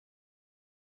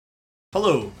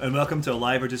Hello, and welcome to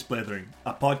Alive or Just Blethering,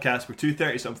 a podcast where two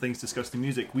 30-somethings discuss the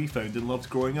music we found and loved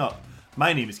growing up.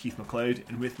 My name is Keith McLeod,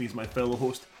 and with me is my fellow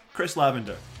host, Chris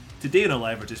Lavender. Today on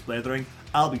Alive or Just Blethering,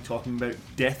 I'll be talking about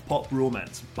Death Pop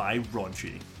Romance by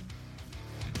Raunchy.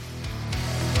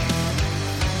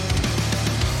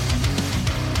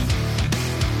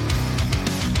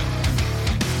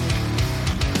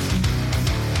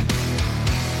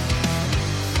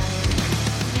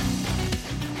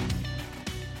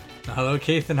 Hello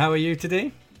Keith, and how are you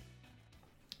today?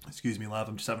 Excuse me, Lav,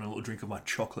 I'm just having a little drink of my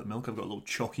chocolate milk. I've got a little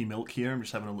chalky milk here. I'm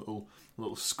just having a little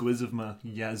squiz of my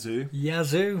Yazoo.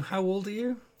 Yazoo, how old are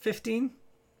you? 15?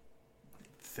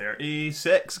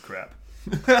 36, crap.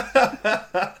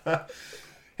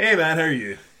 Hey man, how are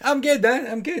you? I'm good, man.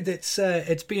 I'm good.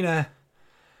 It's been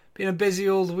a busy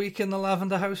old week in the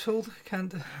Lavender household.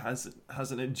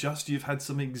 Hasn't it just? You've had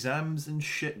some exams and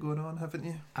shit going on, haven't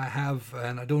you? I have,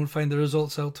 and I don't find the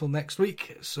results out till next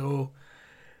week. So,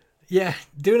 yeah,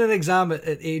 doing an exam at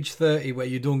age 30 where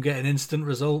you don't get an instant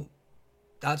result,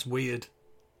 that's weird.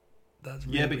 That's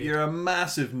really but weird. You're a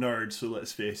massive nerd, so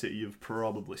let's face it, you've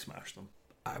probably smashed them.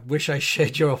 I wish I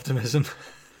shared your optimism.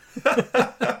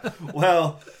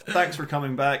 Well, thanks for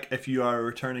coming back. If you are a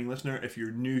returning listener, if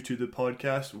you're new to the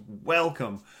podcast,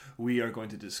 welcome. We are going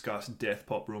to discuss Death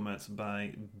Pop Romance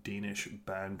by Danish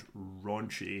band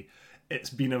Raunchy. It's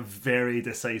been a very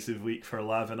decisive week for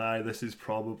Lav and I. This is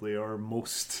probably our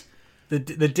most... The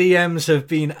DMs have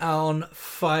been on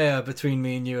fire between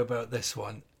me and you about this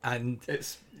one, and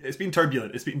it's been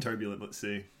turbulent. Let's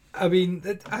say. I mean,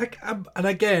 and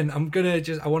again, I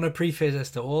want to preface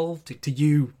this to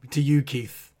you,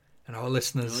 Keith, and our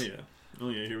listeners. Oh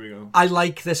yeah, here we go. I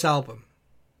like this album.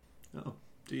 Oh,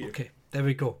 do you? Okay, there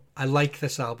we go. I like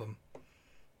this album.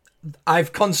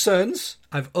 I've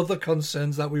other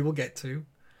concerns that we will get to,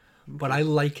 but I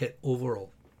like it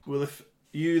overall. Well, if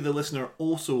you, the listener,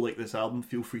 also like this album,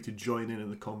 feel free to join in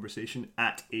the conversation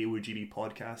at AOGB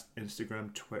Podcast,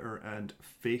 Instagram, Twitter, and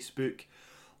Facebook.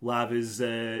 Lav is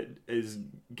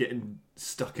getting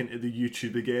stuck into the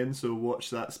YouTube again, so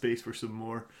watch that space for some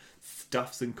more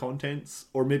stuffs and contents,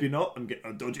 or maybe not. I'm getting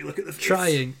a dodgy look at the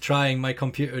face. Trying. My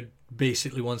computer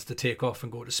basically wants to take off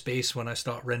and go to space when I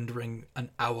start rendering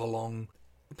an hour-long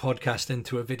podcast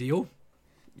into a video.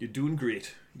 You're doing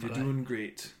great.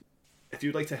 Great. If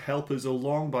you'd like to help us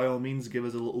along, by all means, give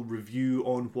us a little review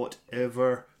on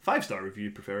whatever, 5-star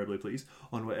review preferably, please,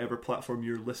 on whatever platform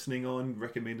you're listening on.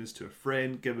 Recommend us to a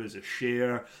friend, give us a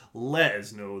share, let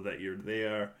us know that you're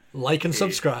there. Like and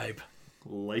subscribe.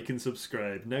 Like and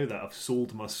subscribe. Now that I've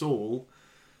sold my soul.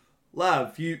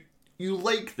 Lav, you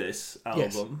like this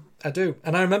album? Yes, I do.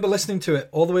 And I remember listening to it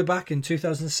all the way back in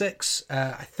 2006.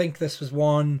 I think this was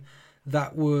one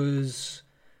that was...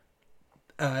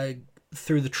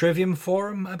 through the Trivium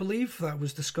forum, I believe, that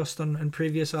was discussed on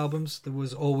previous albums. There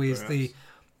was always the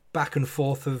back and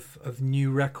forth of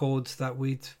new records that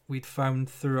we'd found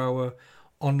through our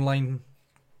online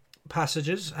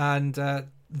passages, and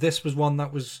this was one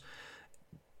that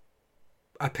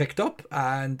I picked up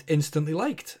and instantly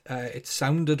liked. It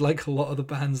sounded like a lot of the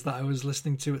bands that I was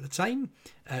listening to at the time.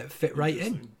 Fit right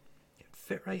in.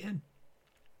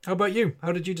 How about you?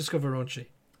 How did you discover Raunchy?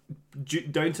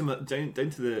 Down to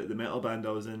the metal band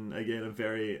I was in, again, a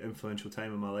very influential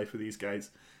time in my life with these guys,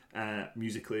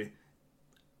 musically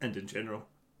and in general.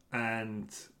 And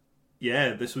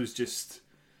yeah, this was just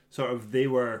sort of, they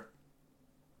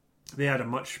had a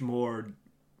much more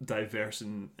diverse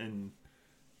and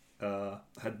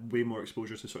had way more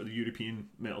exposure to sort of the European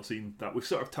metal scene that we've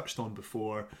sort of touched on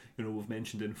before. You know, we've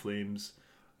mentioned In Flames,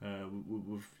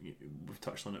 we've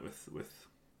touched on it with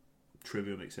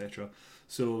Trivium, etc.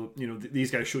 So, you know,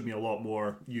 these guys showed me a lot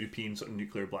more European sort of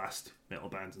Nuclear Blast metal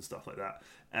bands and stuff like that.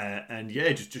 And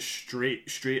yeah, just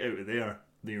straight out of there,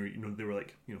 they were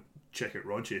like, you know, check out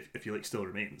Raunchy if you like Still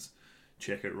Remains.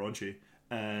 Check out Raunchy.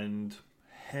 And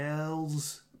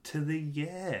hells to the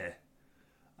yeah.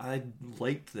 I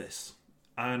liked this.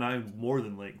 And I more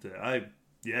than liked it.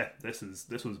 This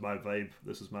was my vibe.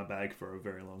 This was my bag for a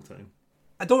very long time.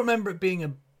 I don't remember it being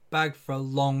a bag for a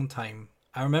long time.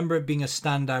 I remember it being a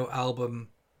standout album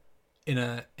in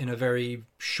a very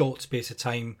short space of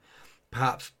time,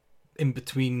 perhaps in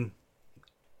between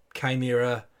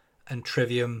Chimera and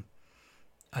Trivium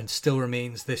and Still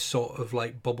Remains. This sort of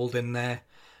like bubbled in there.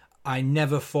 I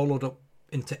never followed up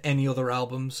into any other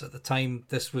albums at the time.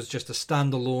 This was just a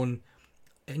standalone.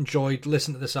 Enjoyed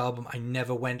listening to this album. I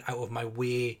never went out of my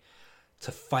way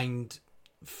to find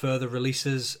further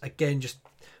releases. Again, just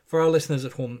for our listeners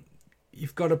at home,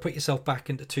 you've got to put yourself back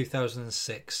into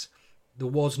 2006. There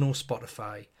was no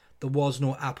Spotify. There was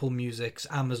no Apple Musics,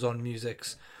 Amazon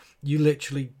Musics. you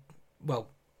literally, well,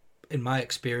 in my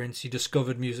experience, you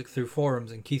discovered music through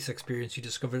forums. In Keith's experience, you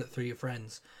discovered it through your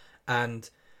friends. And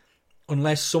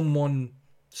unless someone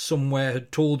somewhere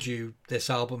had told you this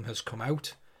album has come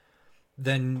out,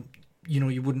 then, you know,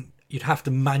 you'd have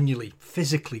to manually,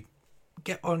 physically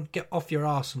get off your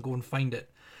arse and go and find it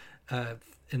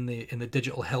in the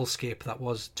digital hellscape that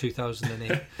was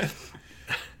 2008.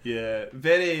 Yeah,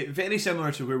 very, very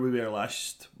similar to where we were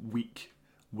last week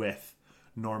with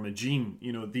Norma Jean.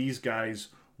 You know, these guys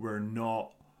were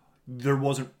not... There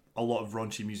wasn't a lot of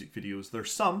raunchy music videos.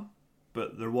 There's some,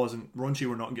 but there wasn't... Raunchy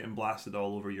were not getting blasted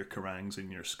all over your Kerrangs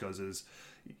and your Scuzzes.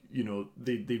 You know,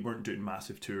 they weren't doing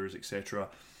massive tours, etc.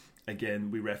 Again,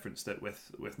 we referenced it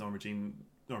with Norma Jean.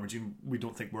 Norma Jean, we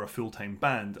don't think we're a full-time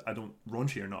band.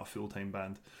 Raunchy are not a full-time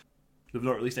band. They've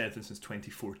not released anything since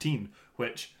 2014,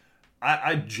 which...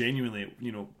 I genuinely,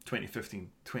 you know,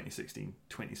 2015, 2016,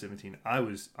 2017, I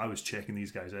was checking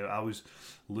these guys out. I was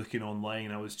looking online,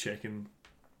 I was checking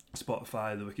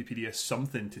Spotify, the Wikipedia,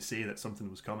 something to say that something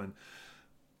was coming.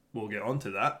 We'll get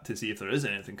onto that to see if there is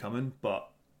anything coming, but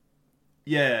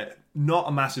yeah, not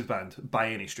a massive band by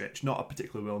any stretch, not a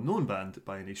particularly well-known band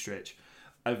by any stretch.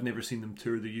 I've never seen them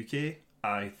tour the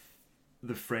UK.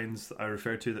 The friends that I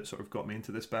referred to that sort of got me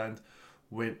into this band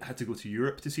had to go to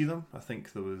Europe to see them. I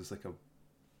think there was like a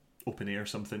open air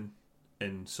something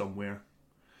in somewhere,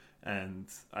 and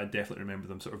I definitely remember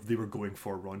them they were going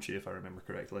for raunchy, if I remember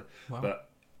correctly. Wow. But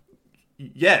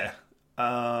yeah,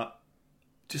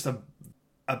 just a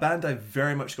band I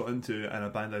very much got into, and a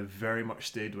band I very much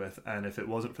stayed with, and if it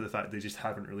wasn't for the fact they just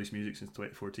haven't released music since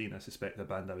 2014, I suspect a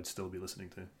band I would still be listening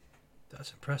to.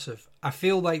 That's impressive. I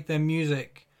feel like their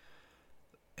music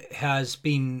has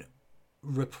been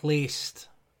replaced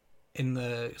in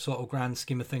the sort of grand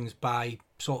scheme of things by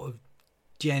sort of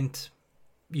Djent,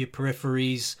 your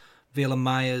Peripheries, Vela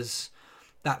Myers.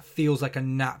 That feels like a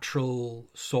natural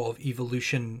sort of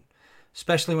evolution,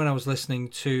 especially when I was listening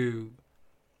to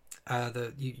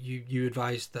you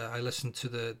advised that I listened to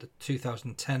the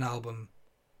 2010 album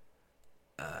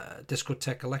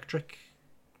Discotheque Electric.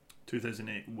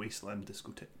 2008 Wasteland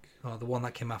Discotheque. Oh, the one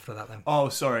that came after that then. Oh,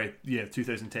 sorry. Yeah,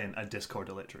 2010, A Discord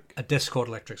Electric. A Discord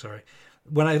Electric, sorry.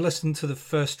 When I listened to the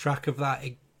first track of that,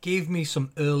 it gave me some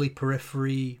early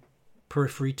Periphery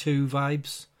 2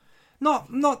 vibes.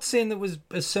 Not saying that it was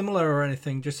as similar or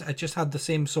anything, I just had the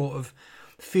same sort of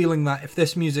feeling that if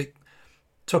this music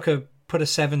put a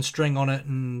 7-string on it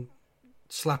and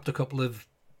slapped a couple of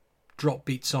drop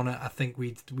beats on it, I think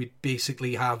we'd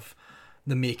basically have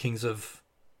the makings of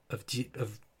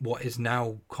what is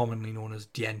now commonly known as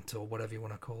Djent, or whatever you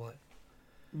want to call it.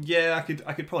 Yeah,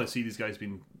 I could probably see these guys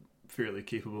being fairly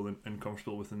capable and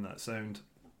comfortable within that sound.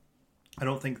 I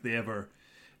don't think they ever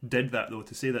did that, though,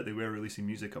 to say that they were releasing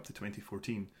music up to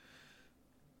 2014.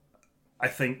 I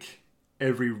think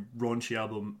every raunchy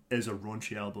album is a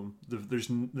raunchy album. There's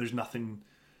nothing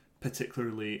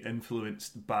particularly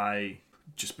influenced by...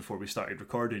 Just before we started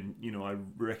recording, you know, I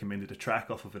recommended a track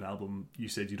off of an album you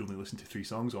said you'd only listen to 3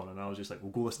 songs on, and I was just like,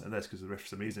 well, go listen to this because the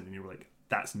riff's amazing, and you were like,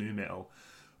 that's nu metal.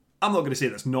 I'm not going to say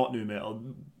that's not nu metal.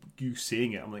 You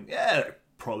saying it, I'm like, yeah, it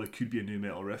probably could be a nu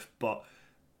metal riff, but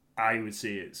I would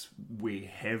say it's way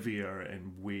heavier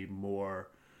and way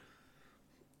more...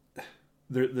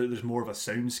 There's more of a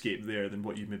soundscape there than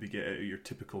what you maybe get out of your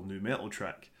typical nu metal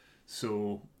track.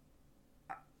 So...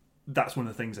 that's one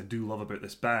of the things I do love about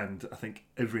this band. I think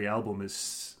every album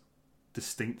is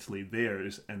distinctly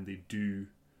theirs, and they do...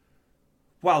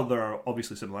 While there are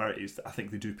obviously similarities, I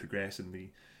think they do progress, and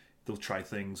they'll try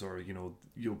things, or, you know,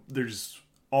 there's...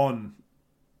 On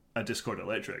A Discord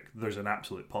Electric, there's an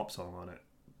absolute pop song on it,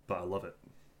 but I love it.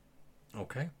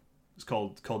 Okay. It's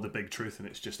called The Big Truth, and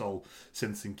it's just all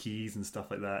synths and keys and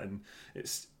stuff like that, and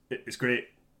it's great,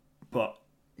 but...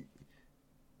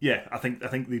 Yeah, I think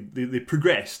they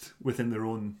progressed within their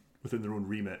own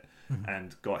remit, mm-hmm.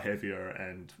 and got heavier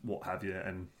and what have you,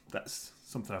 and that's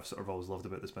something I've sort of always loved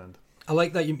about this band. I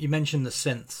like that you mentioned the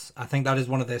synths. I think that is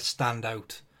one of their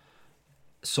standout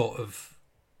sort of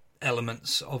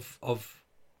elements of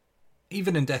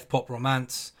even in Death Pop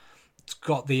Romance. It's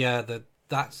got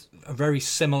that's a very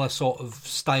similar sort of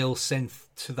style synth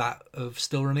to that of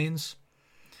Still Remains.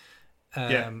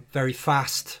 Very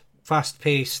fast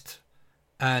paced.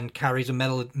 And carries a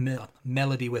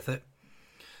melody with it,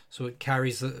 so it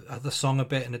carries the song a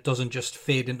bit, and it doesn't just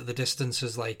fade into the distance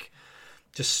as like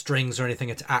just strings or anything.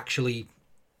 It's actually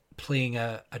playing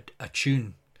a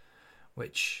tune,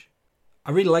 which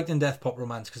I really liked in Death Pop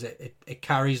Romance because it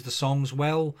carries the songs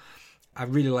well. I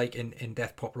really like in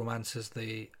Death Pop Romance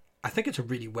I think it's a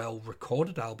really well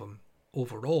recorded album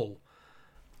overall.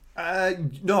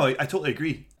 No, I totally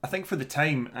agree. I think for the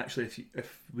time, actually,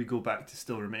 if we go back to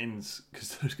Still Remains,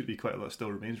 because there's going to be quite a lot of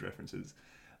Still Remains references,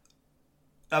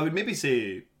 I would maybe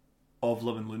say Of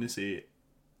Love and Lunacy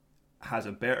has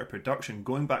a better production.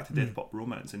 Going back to Death Pop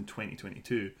Romance in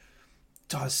 2022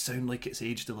 does sound like it's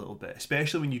aged a little bit,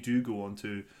 especially when you do go on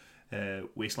to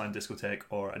Wasteland Discotheque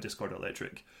or A Discord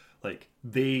Electric. Like,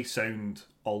 they sound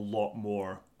a lot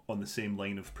more on the same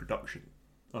line of production.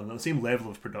 On the same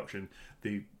level of production,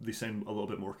 they sound a little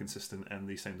bit more consistent and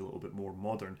they sound a little bit more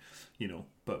modern, you know.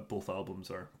 But both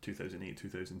albums are 2008,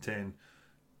 2010.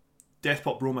 Death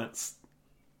Pop Romance,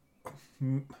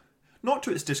 not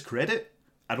to its discredit,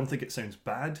 I don't think it sounds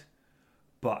bad,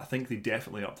 but I think they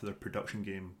definitely upped their production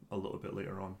game a little bit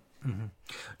later on. Mm-hmm.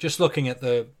 Just looking at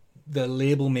the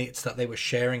label mates that they were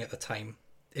sharing at the time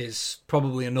is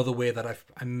probably another way that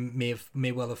I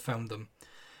may well have found them,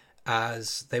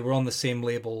 as they were on the same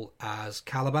label as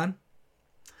Caliban.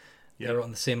 Yep. They were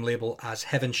on the same label as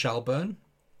Heaven Shall Burn,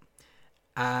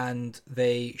 and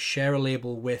they share a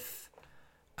label with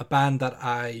a band that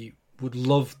I would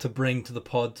love to bring to the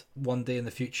pod one day in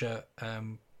the future,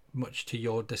 much to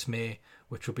your dismay,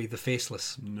 which will be The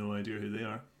Faceless. No idea who they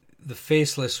are. The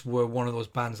Faceless were one of those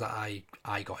bands that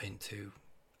I got into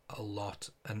a lot,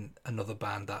 and another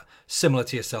band that, similar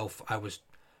to yourself, I was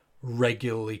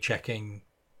regularly checking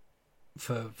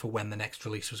for when the next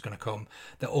release was going to come.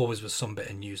 There always was some bit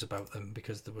of news about them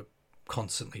because they were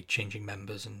constantly changing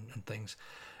members and things.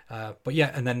 But yeah,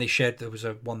 and then there was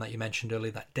a one that you mentioned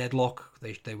earlier, that Deadlock.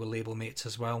 They were label mates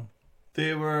as well.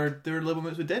 They were label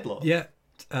mates with Deadlock? Yeah.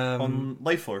 On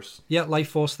Life Force? Yeah, Life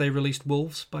Force. They released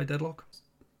Wolves by Deadlock.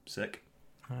 Sick.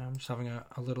 I'm just having a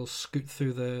little scoot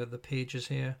through the pages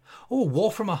here. Oh, War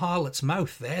from a Harlot's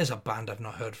Mouth. There's a band I've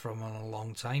not heard from in a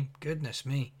long time. Goodness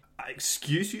me.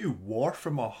 Excuse you, War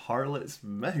from a Harlot's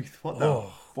Mouth? What the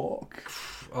fuck?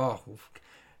 Oh,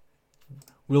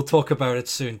 we'll talk about it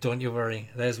soon, don't you worry.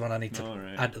 There's one I need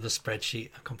to add to the spreadsheet.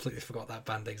 I completely forgot that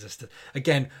band existed.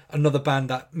 Again, another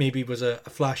band that maybe was a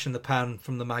flash in the pan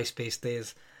from the MySpace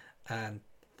days, and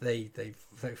they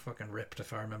fucking ripped,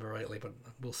 if I remember rightly, but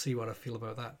we'll see what I feel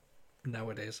about that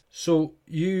nowadays. So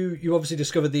you obviously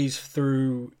discovered these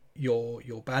through your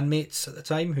bandmates at the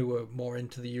time, who were more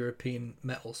into the European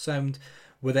metal sound.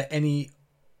 Were there any,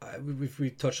 we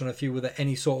touched on a few, were there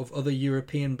any sort of other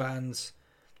European bands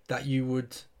that you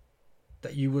would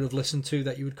have listened to,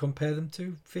 that you would compare them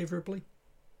to favourably?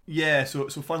 Yeah, so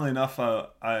funnily enough,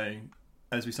 I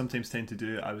as we sometimes tend to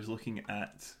do, I was looking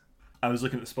at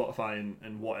Spotify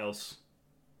and what else,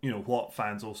 you know, what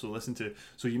fans also listen to.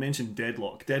 So you mentioned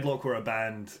Deadlock. Deadlock were a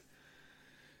band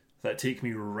that take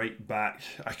me right back.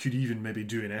 I could even maybe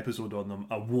do an episode on them.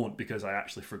 I won't, because I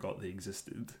actually forgot they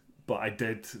existed. But I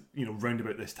did, you know, round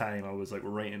about this time, I was like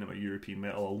right into my European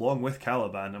metal, along with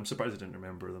Caliban. I'm surprised I didn't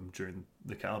remember them during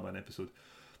the Caliban episode,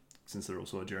 since they're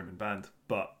also a German band.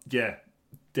 But yeah,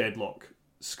 Deadlock,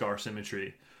 Scar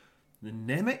Symmetry. The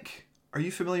Nemec? Are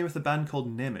you familiar with a band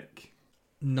called Nemec?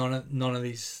 None of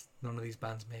these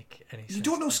bands make any sense. You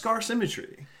don't know Scar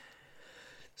Symmetry?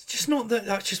 It's just not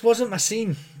that just wasn't my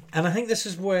scene. And I think this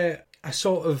is where I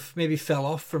sort of maybe fell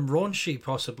off from Raunchy,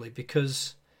 possibly,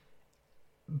 because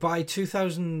by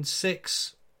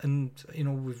 2006, and you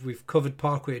know, we've covered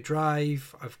Parkway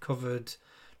Drive, I've covered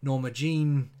Norma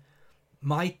Jean,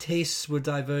 my tastes were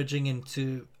diverging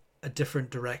into a different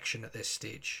direction at this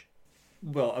stage.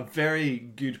 Well, a very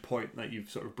good point that you've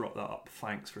sort of brought that up.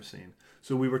 Thanks for saying.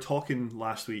 So we were talking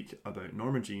last week about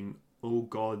Norma Jean, Oh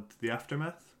God, the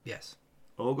Aftermath? Yes.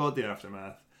 Oh God, the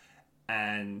Aftermath.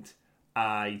 And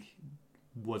I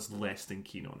was less than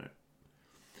keen on it.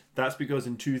 That's because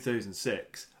in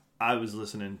 2006, I was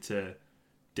listening to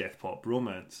Death Pop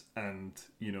Romance and,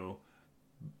 you know,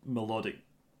 melodic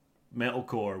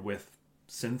metalcore with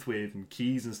synthwave and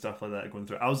keys and stuff like that going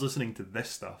through. I was listening to this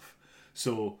stuff.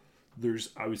 So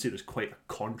I would say there's quite a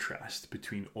contrast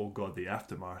between Oh God, the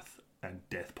Aftermath and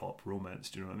Death Pop Romance.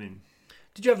 Do you know what I mean?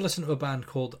 Did you ever listen to a band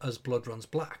called As Blood Runs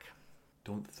Black?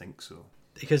 Don't think so.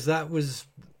 Because that was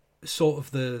sort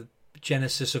of the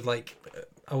genesis of, like,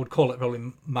 I would call it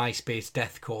probably MySpace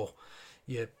deathcore.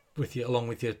 Along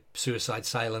with your Suicide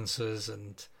Silencers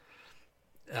and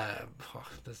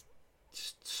there's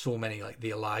just so many, like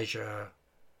the Elijah.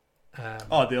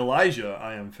 The Elijah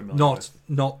I am familiar with.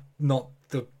 Not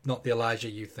the Elijah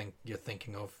you're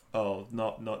thinking of. Oh,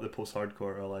 not the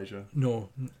post-hardcore Elijah. No,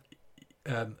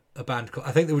 a band called,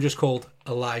 I think they were just called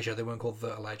Elijah. They weren't called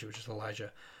The Elijah, it was just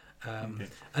Elijah. Okay.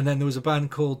 And then there was a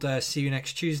band called See You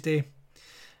Next Tuesday.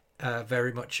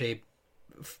 Very much a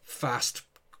fast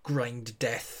grind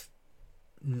death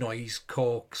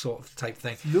noisecore sort of type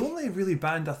thing. The only really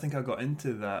band I think I got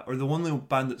into that, or the only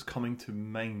band that's coming to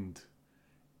mind,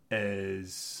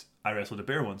 is I Wrestled a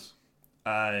Bear once.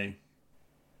 I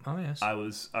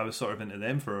was sort of into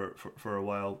them for a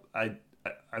while. I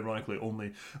ironically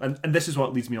only, and this is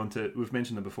what leads me on to, we've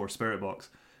mentioned them before, Spirit Box.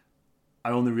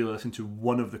 I only really listened to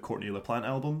one of the Courtney LaPlante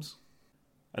albums.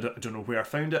 I don't know where I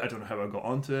found it. I don't know how I got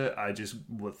onto it. I just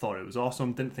thought it was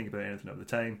awesome. Didn't think about anything at the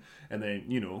time. And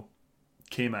then,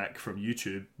 K-Mac from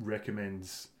YouTube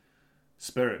recommends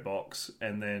Spirit Box,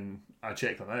 and then I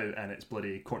check them out, and it's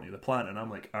bloody Courtney LaPlante, and I'm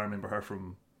like, I remember her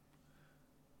from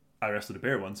I Wrestled a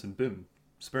Bear once, and boom,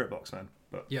 Spirit Box fan.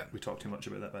 But yeah, we talk too much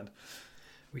about that band.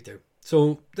 We do.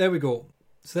 So there we go.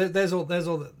 So there's all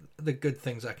the good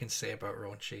things I can say about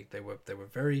Raunchy. They were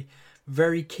very,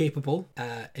 very capable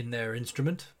in their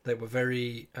instrument. They were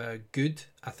very good.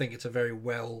 I think it's a very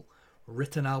well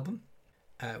written album.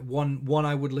 One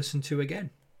I would listen to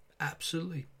again.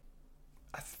 Absolutely.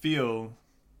 I feel,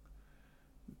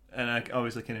 and I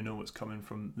obviously kind of know what's coming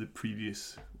from the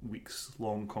previous week's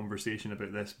long conversation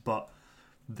about this, but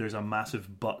there's a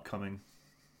massive but coming.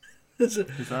 Is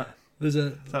that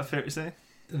fair to say?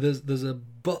 There's a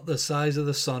butt the size of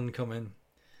the sun coming,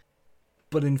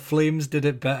 but In Flames did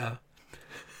it better.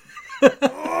 They're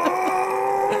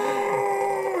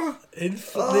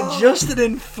just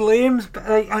In Flames,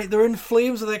 they're In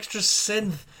Flames with extra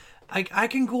synth. I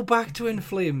can go back to In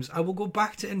Flames. I will go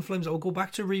back to In Flames. I will go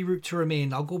back to Reroute to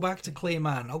Remain. I'll go back to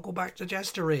Clayman. I'll go back to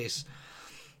Jester Race,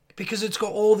 because it's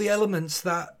got all the elements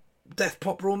that Death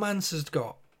Pop Romance has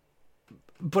got,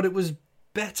 but it was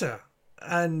better.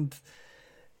 And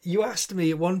you asked me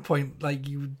at one point, like,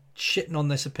 you were shitting on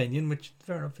this opinion, which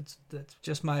fair enough, it's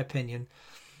just my opinion.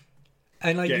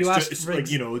 And like, you asked, it's like,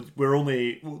 we're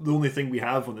the only thing we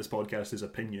have on this podcast is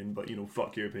opinion, but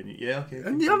fuck your opinion. Yeah, okay.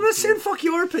 And I'm not saying fuck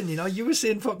your opinion. Or you were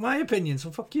saying fuck my opinion,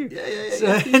 so fuck you. Yeah.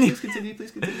 So Please continue.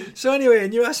 So anyway,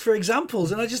 and you asked for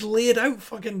examples, and I just laid out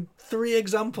fucking 3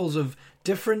 examples of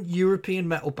different European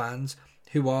metal bands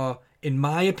who are, in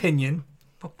my opinion,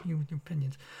 fuck you with your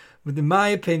opinions, but in my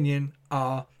opinion,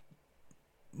 are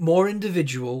more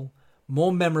individual,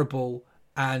 more memorable,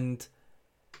 and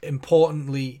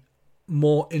importantly,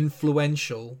 more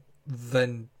influential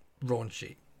than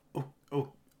Raunchy.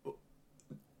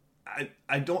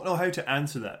 I don't know how to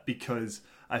answer that, because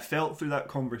I felt through that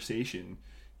conversation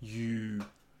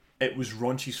it was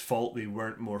Raunchy's fault they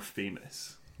weren't more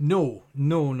famous. No.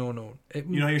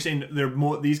 You're saying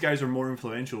these guys are more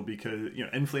influential because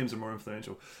In Flames are more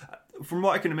influential. From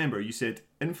what I can remember, you said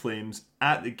In Flames,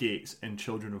 At the Gates, and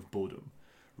Children of Bodom,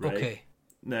 right? Okay.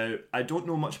 Now, I don't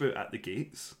know much about At the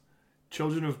Gates.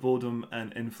 Children of Bodom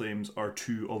and In Flames are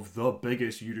 2 of the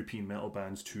biggest European metal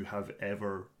bands to have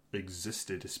ever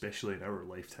existed, especially in our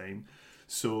lifetime.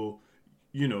 So,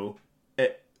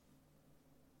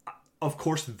 of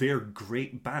course, they're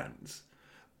great bands,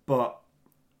 but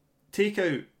take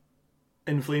out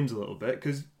In Flames a little bit,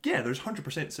 because there's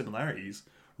 100% similarities.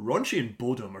 Raunchy and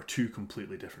Bodom are 2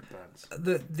 completely different bands.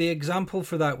 The example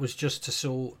for that was just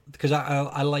because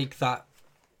I like that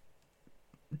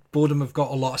Bodom have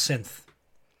got a lot of synth.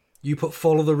 You put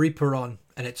Follow the Reaper on,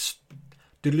 and it's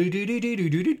Not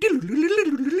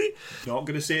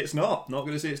going to say it's not.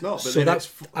 But so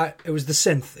it was the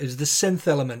synth. It was the synth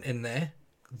element in there.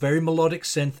 Very melodic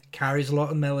synth, carries a lot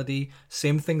of melody.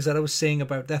 Same things that I was saying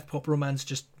about Death Pop Romance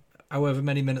just however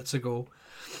many minutes ago.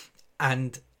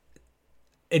 And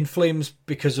In Flames,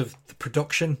 because of the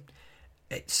production,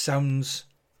 it sounds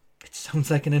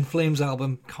like an In Flames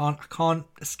album. I can't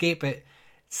escape it.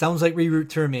 It sounds like Reroute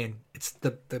to Remain. It's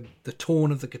the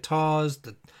tone of the guitars,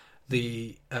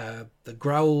 the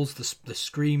growls, the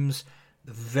screams,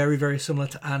 very, very similar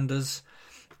to Anders.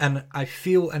 And I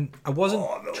feel, and I wasn't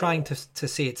trying to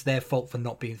say it's their fault for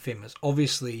not being famous.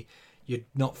 Obviously, you're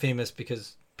not famous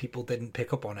because people didn't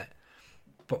pick up on it.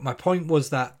 But my point was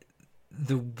that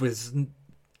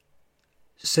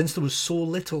since there was so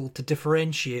little to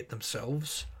differentiate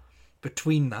themselves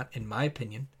between that, in my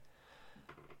opinion,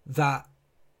 that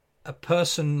a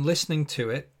person listening to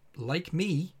it, like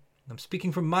me, I'm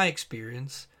speaking from my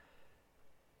experience,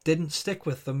 didn't stick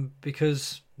with them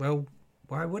because, well,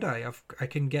 why would I? I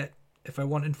can get, if I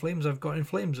want In Flames, I've got In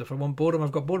Flames. If I want Bodom,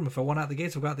 I've got Bodom. If I want At the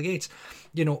Gates, I've got At the Gates.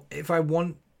 If I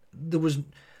want,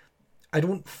 I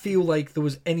don't feel like there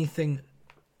was anything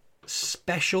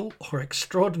special or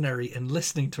extraordinary in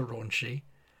listening to Raunchy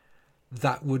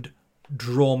that would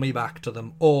draw me back to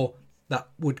them, or that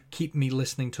would keep me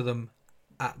listening to them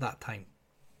at that time.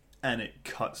 And it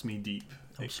cuts me deep.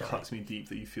 Cuts me deep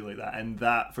that you feel like that. And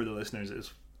that, for the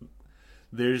listeners,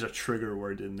 there's a trigger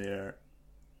word in there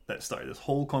that started this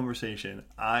whole conversation.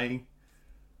 I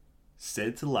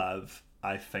said to Lav,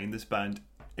 I find this band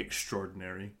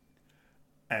extraordinary.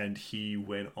 And he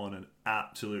went on an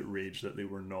absolute rage that they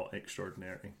were not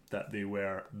extraordinary. That they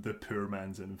were the poor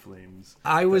man's In Flames.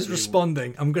 I was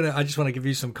responding. I just want to give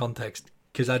you some context.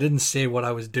 Because I didn't say what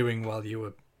I was doing while we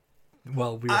were I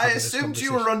having this assumed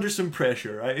you were under some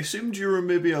pressure. I assumed you were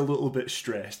maybe a little bit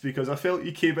stressed because I felt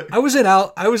you came out. I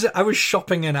was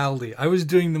shopping in Aldi. I was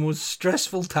doing the most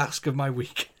stressful task of my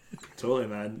week. Totally,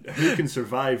 man. Who can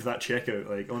survive that checkout?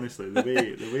 Like, honestly, the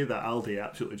way that Aldi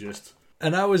absolutely just.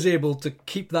 And I was able to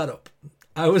keep that up.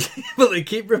 I was able to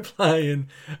keep replying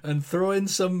and throw in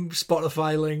some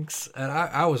Spotify links, and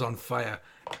I was on fire.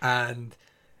 And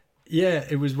yeah,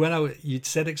 it was when you'd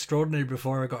said extraordinary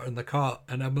before I got in the car,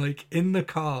 and I'm like in the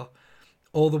car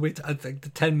all the way to, I think, the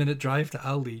 10-minute drive to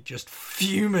Aldi, just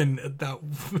fuming at that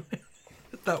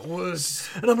at that word.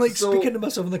 And I'm like speaking to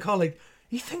myself in the car, like,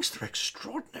 he thinks they're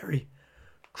extraordinary.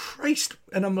 Christ.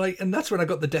 And I'm like, and that's when I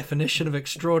got the definition of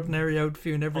extraordinary out for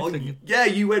you and everything. Oh, yeah,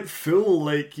 you went full,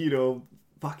 like,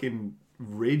 fucking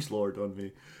rage lord on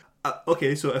me.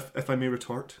 Okay, so if I may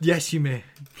retort. Yes, you may.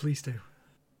 Please do.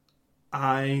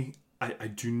 I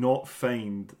do not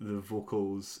find the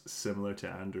vocals similar to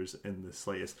Anders in the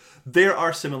slightest. There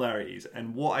are similarities,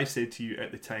 and what I said to you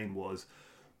at the time was,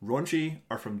 Raunchy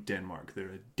are from Denmark. They're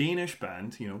a Danish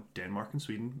band, Denmark and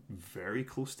Sweden, very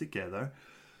close together.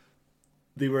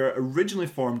 They were originally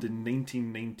formed in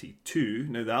 1992.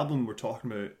 Now, the album we're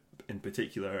talking about in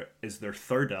particular is their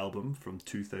third album from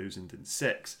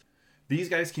 2006. These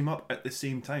guys came up at the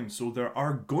same time, so there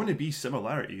are going to be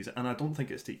similarities, and I don't think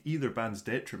it's to either band's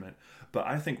detriment, but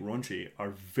I think Raunchy are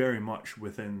very much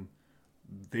within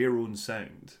their own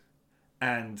sound.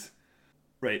 And,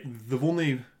 right,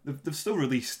 they've still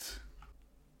released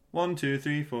 1, 2,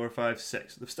 3, 4, 5,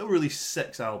 6. They've still released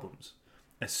 6 albums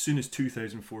as soon as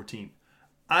 2014.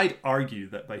 I'd argue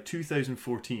that by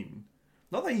 2014,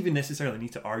 not that I even necessarily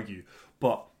need to argue,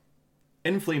 but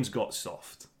In Flames got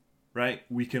soft. Right?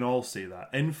 We can all say that.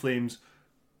 In Flames,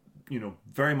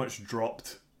 very much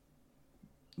dropped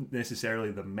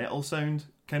necessarily the metal sound,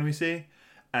 can we say?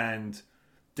 And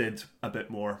did a bit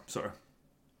more sort of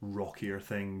rockier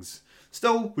things.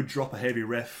 Still would drop a heavy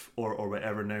riff or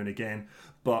whatever now and again.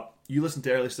 But you listen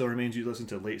to Early Still Remains, you listen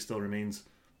to Late Still Remains,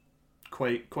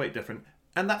 quite different.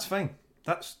 And that's fine.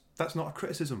 That's not a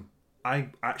criticism. I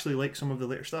actually like some of the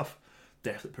later stuff.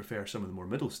 Definitely prefer some of the more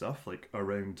middle stuff, like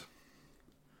around...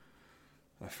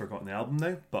 I've forgotten the album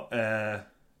now, but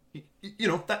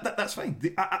that's fine.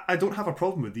 I don't have a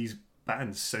problem with these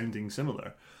bands sounding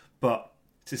similar, but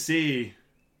to say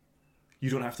you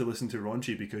don't have to listen to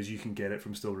Raunchy because you can get it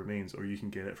from Still Remains or you can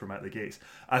get it from At the Gates,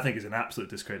 I think is an absolute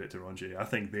discredit to Raunchy. I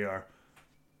think they are,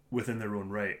 within their own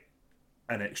right,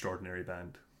 an extraordinary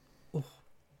band. Oh,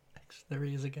 there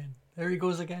he is again. There he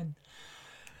goes again.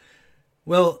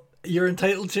 Well, you're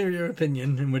entitled to your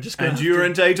opinion, and we're just going. And you're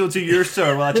entitled to yours,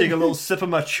 sir. While I take a little sip of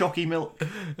my chalky milk,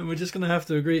 and we're just going to have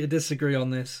to agree to disagree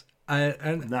on this.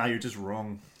 Nah, you're just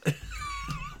wrong.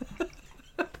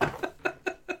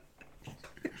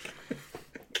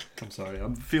 I'm sorry.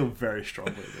 I feel very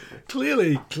strongly about it.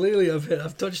 Clearly,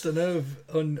 I've touched a nerve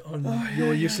on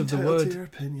your use of the word. You're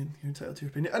entitled to your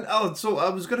opinion. And so I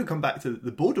was going to come back to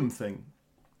the Bodum thing,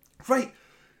 right?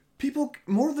 People,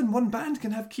 more than one band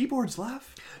can have keyboards,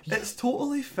 Laugh. It's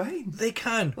totally fine. They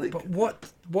can, but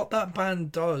what that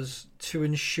band does to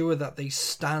ensure that they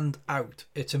stand out,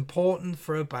 it's important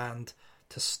for a band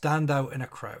to stand out in a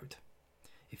crowd.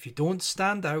 If you don't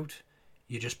stand out,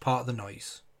 you're just part of the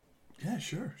noise. Yeah,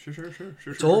 sure.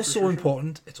 It's also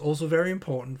important. It's also very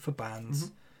important for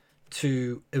bands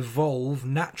to evolve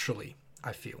naturally,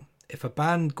 I feel. If a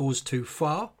band goes too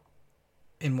far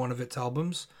in one of its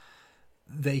albums,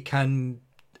 they can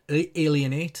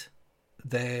alienate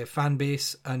their fan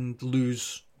base and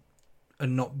lose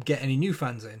and not get any new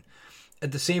fans in.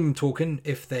 At the same token,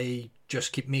 if they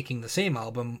just keep making the same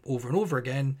album over and over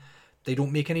again, they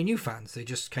don't make any new fans. They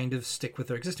just kind of stick with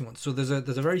their existing ones. So there's a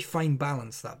very fine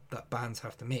balance that bands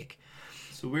have to make.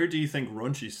 So where do you think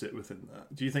Raunchy sit within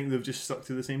that? Do you think they've just stuck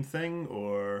to the same thing,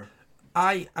 or...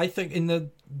 I think in the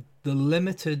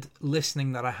limited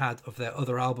listening that I had of their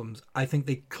other albums, I think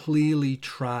they clearly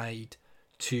tried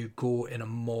to go in a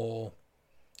more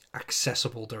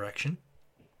accessible direction.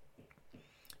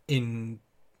 In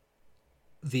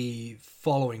the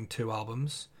following 2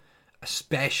 albums,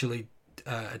 especially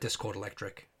A Discord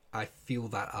Electric, I feel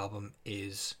that album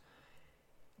is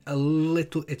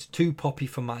it's too poppy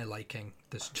for my liking.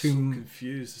 I'm so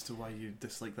confused as to why you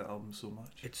dislike that album so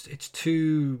much. It's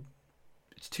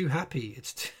too happy.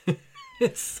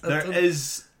 There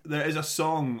There is a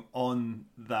song on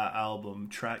that album,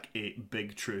 track 8,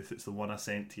 Big Truth. It's the one I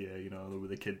sent to you, you know, with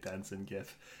the kid dancing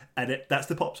gif. And that's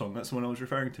the pop song. That's the one I was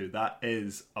referring to. That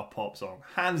is a pop song.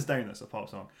 Hands down, that's a pop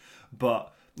song.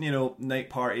 But, you know, Night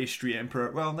Party, Street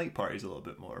Emperor, well, Night Party's a little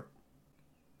bit more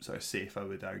sort of safe, I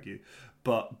would argue.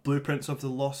 But Blueprints of the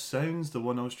Lost Sounds, the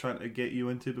one I was trying to get you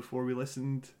into before we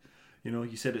listened, you know,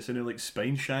 you said it sounded like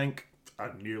Spineshank. I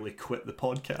nearly quit the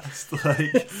podcast.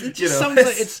 Like, it just sounds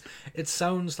like it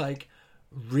sounds like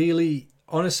really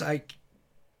honest. Like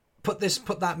put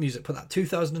that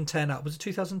 2010 out. Was it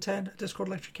 2010? Discord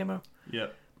Electric came out. Yeah.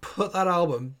 Put that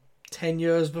album 10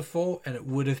 years before, and it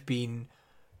would have been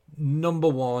number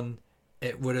one.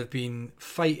 It would have been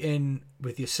fighting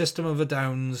with your System of a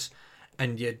Downs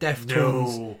and your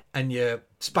Deftones and your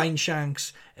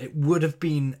Spineshanks. It would have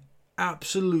been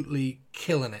absolutely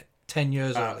killing it 10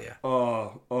 years earlier.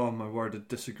 Oh my word! I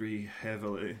disagree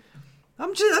heavily.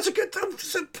 That's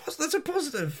a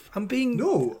positive.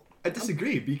 No, I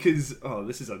disagree because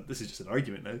this is just an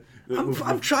argument now.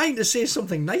 I'm trying to say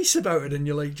something nice about it, and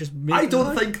you're like just making. I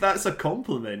don't think that's a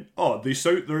compliment.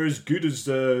 They're as good as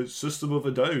System of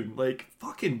a Down. Like,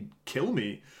 fucking kill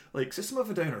me. Like, System of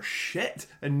a Down are shit,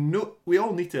 and no, we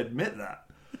all need to admit that.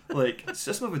 Like,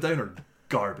 System of a Down are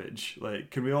garbage. Like,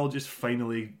 can we all just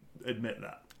finally admit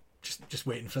that? Just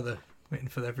waiting for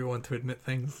everyone to admit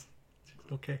things.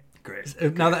 Okay, great.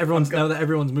 Now that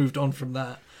everyone's moved on from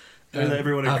that. Now that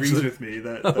everyone agrees with me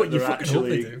that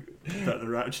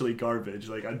they're actually garbage.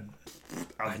 Like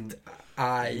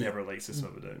I never liked System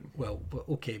of a Down. Well,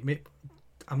 okay,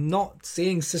 I'm not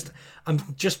saying System. I'm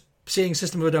just saying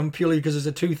System of a Down purely because there's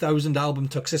a 2000 album.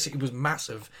 Toxicity was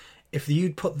massive. If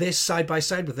you'd put this side by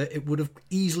side with it, it would have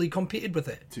easily competed with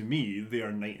it. To me, they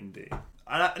are night and day.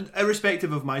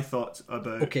 Irrespective of my thoughts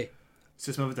about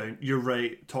System of a Down, you're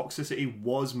right. Toxicity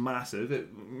was massive.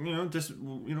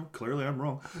 Clearly I'm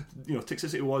wrong. You know,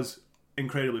 Toxicity was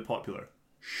incredibly popular,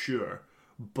 sure,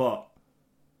 but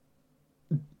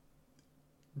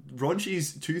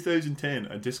Raunchy's 2010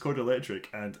 and Discord Electric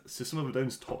and System of a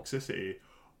Down's Toxicity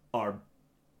are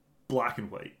black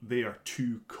and white. They are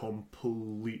two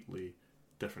completely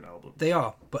different albums. They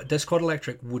are, but Discord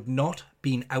Electric would not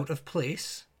been out of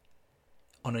place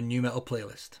on a new metal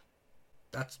playlist.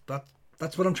 That's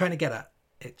what I'm trying to get at.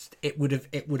 It would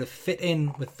have fit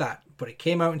in with that, but it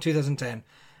came out in 2010,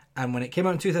 and when it came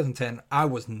out in 2010, I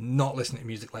was not listening to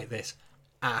music like this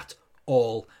at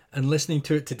all. And listening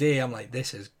to it today, I'm like,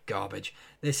 this is garbage.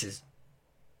 This is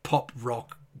pop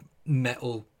rock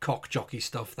metal cock jockey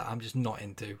stuff that I'm just not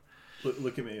into.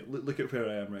 Look at me. Look at where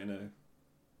I am right now.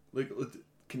 Look.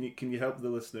 Can you help the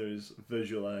listeners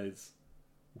visualize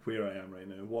where I am right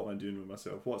now? What am I doing with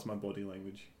myself? What's my body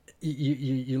language?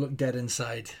 You look dead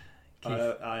inside, Keith.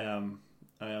 I am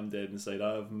dead inside.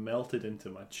 I have melted into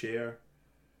my chair.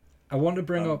 I want to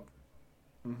bring up.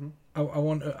 Mm-hmm. I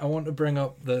want to bring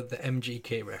up the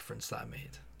MGK reference that I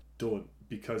made. Don't,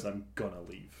 because I'm gonna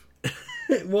leave.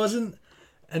 It wasn't,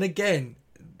 and again,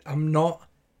 I'm not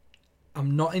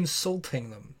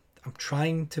insulting them. I'm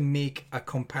trying to make a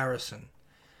comparison.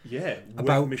 Yeah,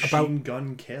 about Machine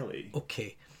Gun Kelly.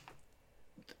 Okay.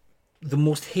 The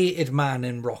most hated man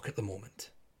in rock at the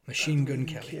moment. Machine Gun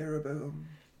Kelly. I don't care about him.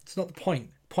 It's not the point.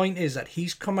 Point is that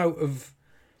he's come out of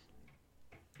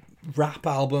rap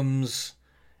albums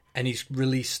and he's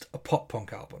released a pop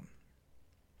punk album.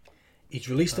 He's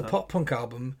released a pop punk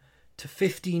album to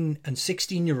 15 and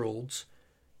 16-year-olds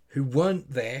who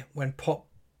weren't there when pop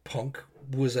punk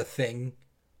was a thing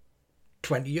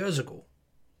 20 years ago.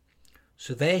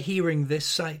 So they're hearing this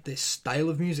style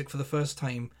of music for the first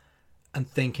time and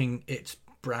thinking it's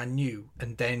brand new.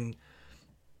 And then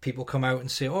people come out and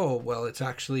say, oh, well, it's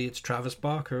Travis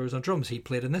Barker who's on drums. He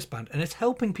played in this band. And it's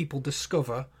helping people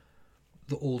discover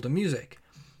the older music.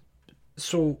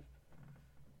 So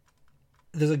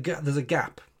there's a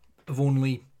gap of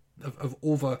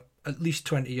over at least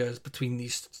 20 years between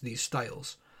these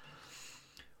styles.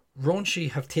 Raunchy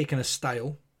have taken a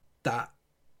style that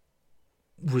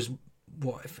was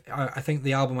I think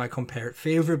the album I compare it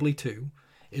favourably to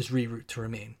is Reroute to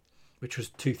Remain, which was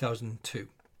 2002.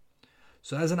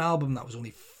 So there's an album that was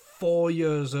only 4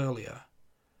 years earlier,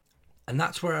 and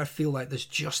that's where I feel like there's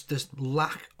just this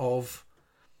lack of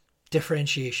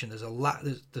differentiation. There's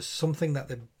something that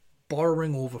they're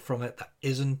borrowing over from it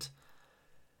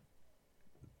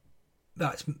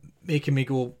that's making me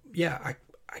go, yeah,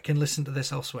 I can listen to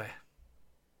this elsewhere.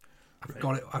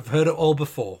 Got it. I've heard it all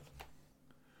before.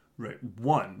 Right.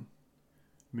 One,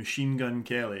 Machine Gun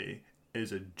Kelly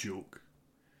is a joke.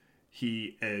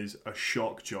 He is a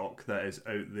shock jock that is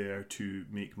out there to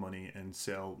make money and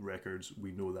sell records.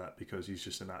 We know that because he's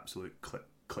just an absolute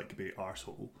clickbait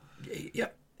arsehole.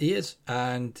 Yep, he is,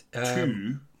 and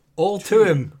Two, all to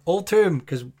him,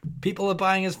 because people are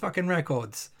buying his fucking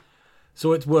records,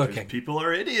 so it's working. people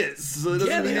are idiots, so it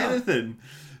doesn't mean anything.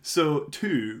 So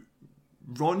two,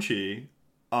 Raunchy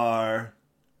are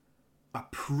a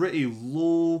pretty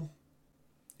low.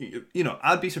 You know,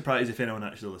 I'd be surprised if anyone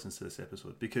actually listens to this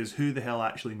episode, because who the hell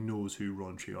actually knows who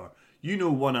Raunchy are? You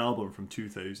know, one album from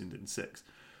 2006.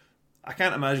 I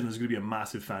can't imagine there's going to be a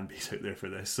massive fan base out there for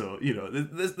this. So, you know,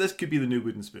 this could be the new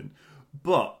Wooden Spoon.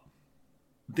 But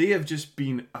they have just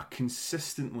been a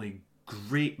consistently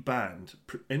great band,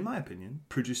 in my opinion,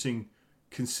 producing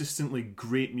consistently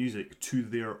great music to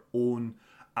their own,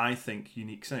 I think,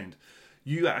 unique sound.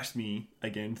 You asked me,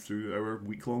 again, through our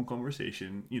week-long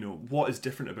conversation, you know, what is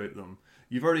different about them?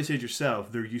 You've already said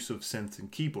yourself, their use of synths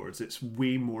and keyboards, it's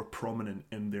way more prominent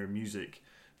in their music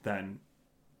than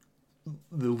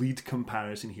the lead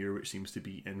comparison here, which seems to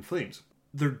be In Flames.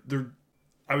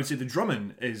 I would say the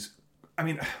drumming is, I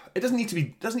mean, it doesn't need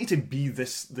to be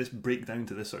this breakdown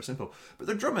to this sort of simple, but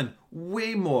the drumming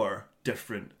way more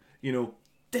different, you know,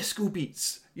 disco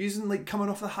beats, using like coming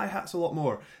off the hi-hats a lot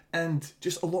more, and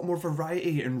just a lot more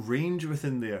variety and range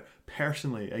within there.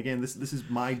 Personally, again, this is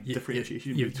my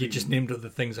differentiation. You just named all the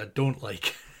things I don't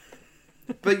like.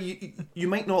 But you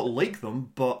might not like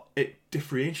them, but it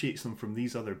differentiates them from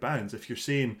these other bands. If you're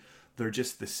saying they're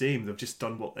just the same, they've just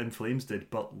done what In Flames did,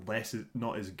 but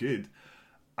not as good,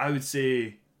 I would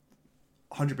say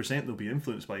 100% they'll be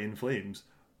influenced by In Flames,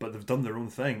 but they've done their own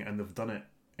thing and they've done it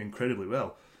incredibly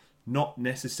well. Not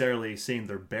necessarily saying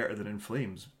they're better than In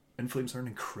Flames. In Flames are an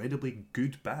incredibly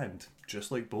good band,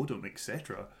 just like Bodom,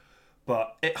 etc.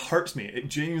 But it hurts me. It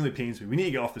genuinely pains me. We need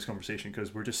to get off this conversation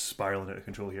because we're just spiraling out of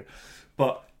control here.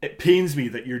 But it pains me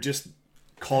that you're just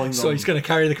calling them... So he's going to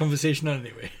carry the conversation on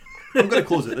anyway. I'm going to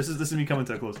close it. This is me coming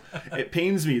to a close. It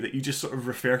pains me that you just sort of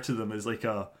refer to them as like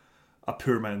a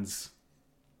poor man's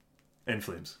In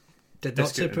Flames. Did not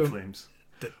say In Flames.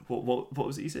 What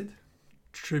was it you said?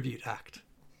 Tribute act.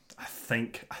 I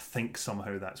think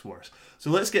somehow that's worse. So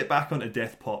let's get back onto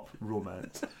Death Pop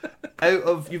Romance. Out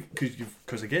of you,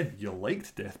 because again, you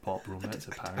liked Death Pop Romance.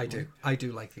 Apparently, I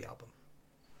do like the album.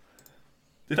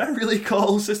 Did I really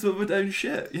call System of a Down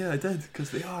shit? Yeah, I did, because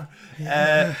they are.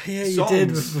 Yeah, you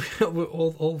did.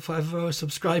 All 5 of our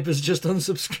subscribers just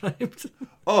unsubscribed.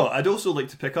 Oh, I'd also like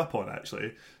to pick up on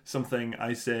actually something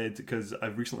I said, because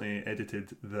I've recently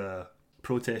edited the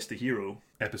Protest the Hero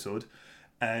episode,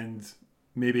 and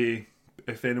maybe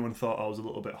if anyone thought I was a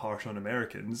little bit harsh on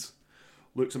Americans,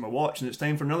 looks at my watch and it's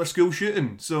time for another school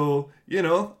shooting. So, you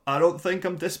know, I don't think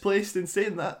I'm displaced in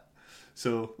saying that.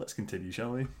 So let's continue,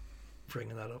 shall we?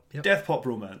 Bringing that up. Yep. Death Pop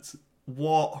Romance.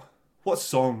 What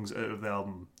songs out of the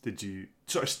album did you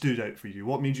sort of stood out for you?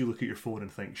 What made you look at your phone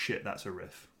and think, shit, that's a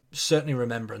riff? Certainly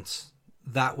Remembrance.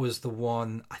 That was the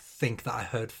one I think that I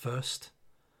heard first.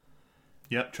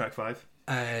 Yep, track 5.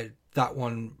 That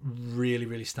one really,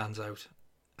 really stands out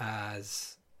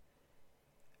as...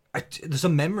 there's a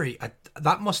memory.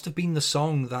 That must have been the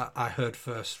song that I heard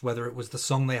first, whether it was the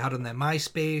song they had on their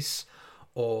MySpace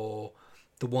or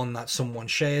the one that someone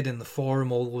shared in the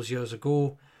forum all those years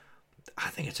ago. I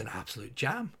think it's an absolute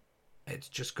jam. It's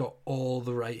just got all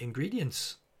the right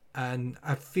ingredients, and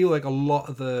I feel like a lot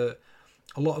of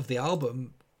the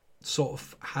album sort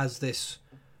of has this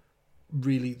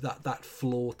really that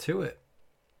flow to it.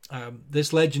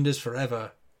 This Legend is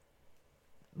Forever.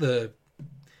 The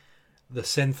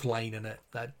synth line in it,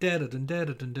 that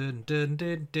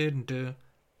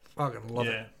fucking love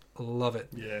it. Love it.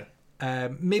 Yeah.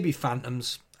 Maybe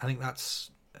Phantoms. I think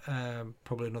that's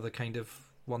probably another kind of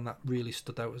one that really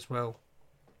stood out as well.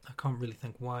 I can't really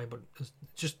think why, but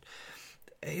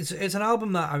it's an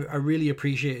album that I really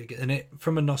appreciated, and it,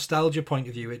 from a nostalgia point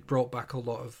of view, it brought back a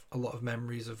lot of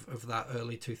memories of that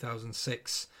early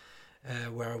 2006.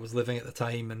 Where I was living at the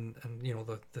time, and you know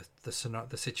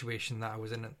the situation that I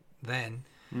was in then.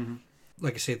 Mm-hmm.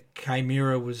 Like I said,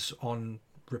 Chimera was on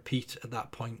repeat at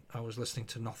that point. I was listening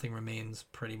to Nothing Remains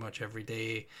pretty much every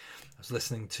day. I was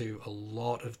listening to a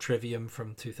lot of Trivium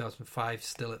from 2005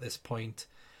 still at this point.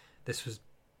 This was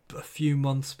a few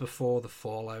months before the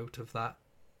fallout of that,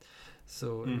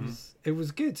 so it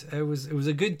was good. It was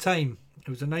a good time. It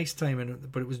was a nice time,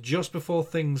 but it was just before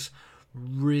things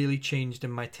really changed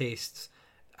in my tastes,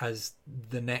 as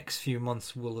the next few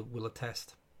months will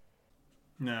attest.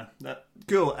 Yeah, that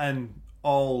cool, and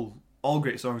all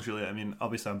great songs really. I mean,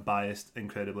 obviously I'm biased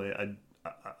incredibly.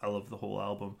 I love the whole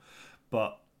album,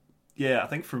 but yeah, I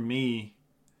think for me,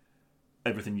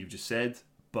 everything you've just said,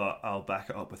 but I'll back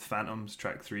it up with Phantoms.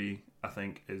 Track 3, I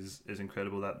think is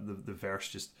incredible. That the verse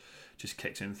just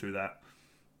kicks in through that.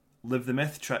 Live the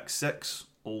Myth, track 6,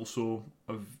 also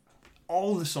of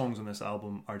all the songs on this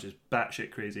album are just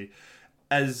batshit crazy.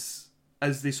 As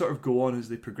they sort of go on, as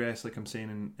they progress, like I'm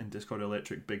saying in Discord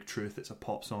Electric, Big Truth, it's a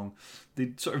pop song,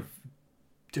 they sort of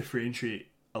differentiate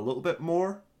a little bit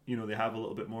more. You know, they have a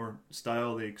little bit more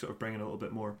style, they sort of bring in a little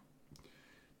bit more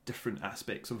different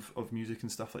aspects of music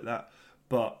and stuff like that.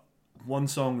 But one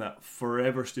song that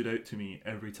forever stood out to me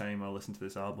every time I listened to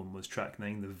this album was track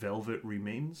 9, The Velvet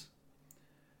Remains.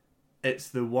 It's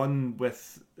the one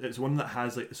it's one that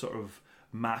has like the sort of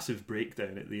massive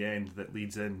breakdown at the end that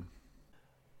leads in.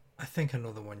 I think I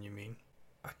know the one you mean.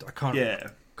 I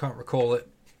can't recall it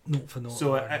note for note.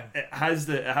 So it has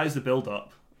the build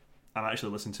up. I'm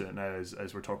actually listening to it now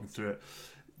as we're talking through it.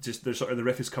 Just there's sort of the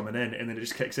riff is coming in, and then it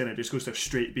just kicks in. It just goes to a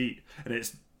straight beat, and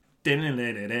it's and it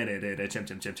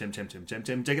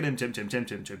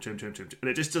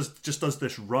just does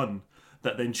this run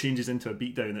that then changes into a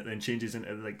beatdown that then changes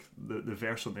into like the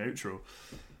verse on the outro.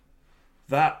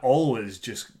 That always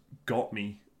just got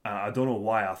me. I don't know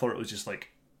why. I thought it was just like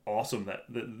awesome that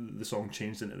the song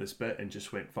changed into this bit and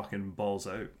just went fucking balls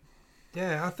out.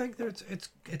 Yeah, I think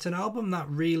it's an album that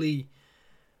really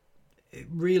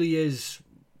is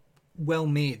well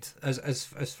made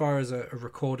as far as a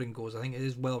recording goes. I think it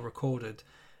is well recorded.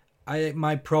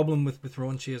 My problem with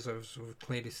Raunchy, as I've sort of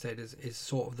clearly said, is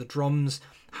sort of the drums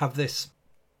have this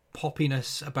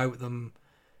poppiness about them,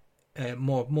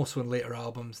 more so in later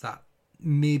albums, that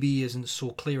maybe isn't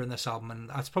so clear in this album, and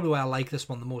that's probably why I like this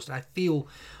one the most. I feel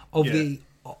of the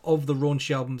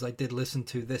Raunchy albums I did listen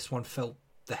to, this one felt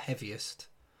the heaviest.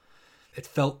 It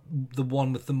felt the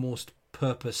one with the most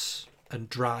purpose and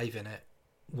drive in it,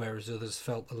 whereas others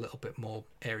felt a little bit more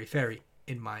airy-fairy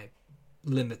in my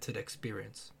limited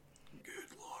experience. Good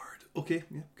lord. Okay,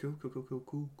 yeah, cool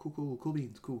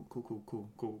beans. Cool.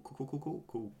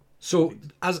 So,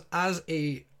 as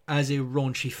a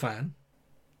Raunchy fan,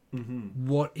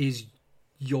 what is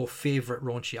your favourite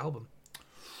Raunchy album?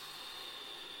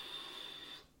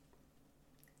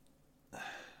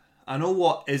 I know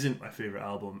what isn't my favourite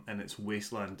album, and it's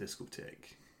Wasteland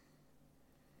Discotheque.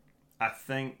 I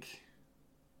think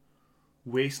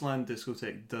Wasteland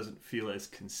Discotheque doesn't feel as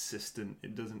consistent.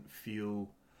 It doesn't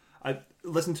feel... I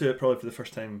listened to it probably for the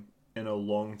first time in a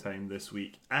long time this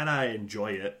week, and I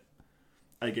enjoy it.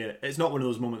 Again, it's not one of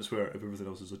those moments where if everything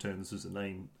else is a 10, this is a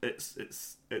 9.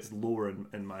 It's lower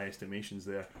in my estimations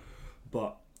there.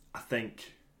 But I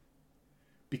think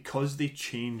because they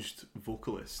changed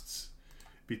vocalists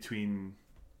between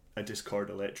A Discord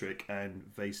Electric and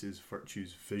Vices,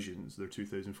 Virtues, Visions, their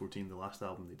 2014, the last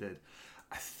album they did,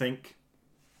 I think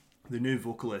the new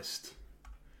vocalist,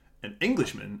 an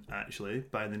Englishman actually,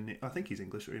 by the name, I think he's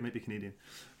English or he might be Canadian,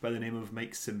 by the name of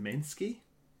Mike Semensky.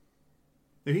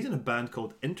 Now he's in a band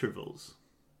called Intervals.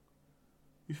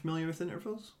 You familiar with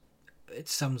Intervals? It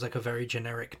sounds like a very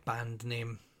generic band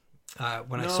name. I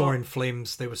saw In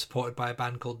Flames, they were supported by a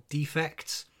band called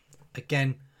Defects.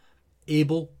 Again,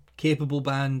 capable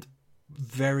band,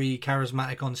 very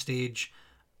charismatic on stage.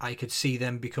 I could see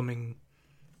them becoming,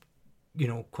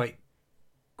 quite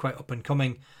up and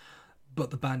coming, but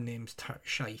the band name's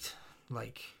shite.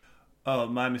 Like, oh,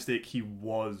 my mistake. He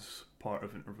was part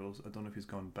of Intervals. I don't know if he's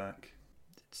gone back.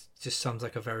 It just sounds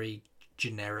like a very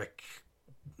generic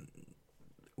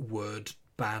word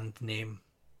band name.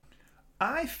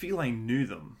 I feel I knew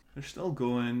them. They're still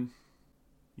going.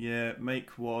 Yeah,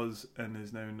 Mike was and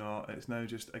is now not. It's now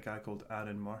just a guy called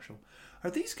Aaron Marshall. Are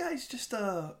these guys just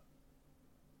a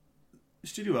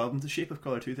studio album? The Shape of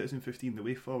Colour 2015, The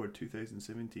Way Forward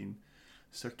 2017,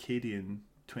 Circadian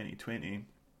 2020.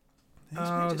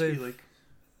 Not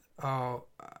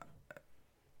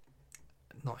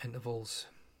Intervals.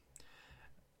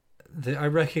 I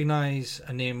recognise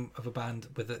a name of a band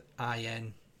with an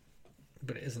IN,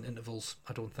 but it isn't Intervals,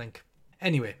 I don't think.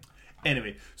 Anyway,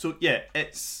 so yeah,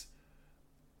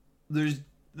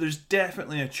 there's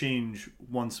definitely a change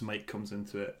once Mike comes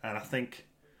into it, and I think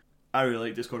I really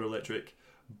like Discord Electric,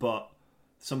 but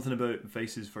something about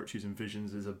Vices, Virtues and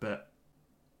Visions is a bit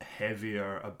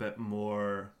heavier, a bit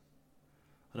more,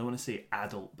 I don't want to say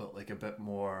adult, but like a bit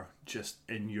more just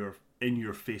in your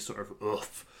face sort of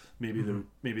oof.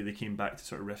 Maybe they came back to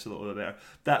sort of riffs a little bit better.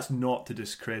 That's not to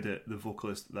discredit the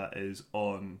vocalist that is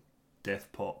on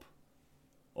Death Pop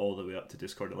all the way up to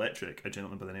Discord Electric, a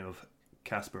gentleman by the name of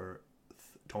Casper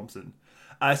Thompson.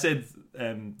 I said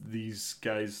these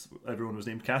guys, everyone was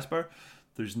named Casper.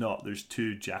 There's not. There's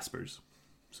 2 Jaspers.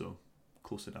 So,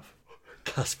 close enough.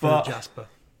 Jasper.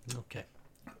 Okay.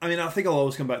 I mean, I think I'll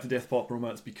always come back to Death Pop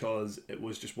Romance because it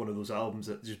was just one of those albums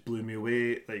that just blew me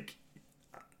away. Like,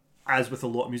 as with a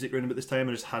lot of music around about this time,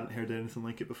 I just hadn't heard anything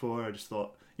like it before. I just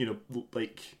thought,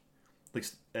 like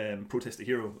Protest the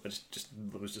Hero. I was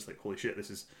just like, holy shit,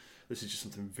 this is just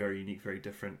something very unique, very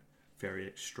different, very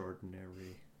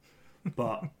extraordinary.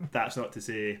 But that's not to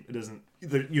say it doesn't.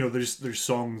 There's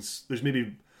songs. There's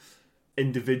maybe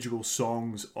individual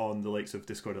songs on the likes of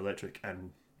Discord Electric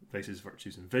and Vices,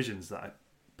 Virtues, and Visions that I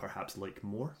perhaps like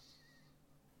more.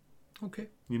 Okay.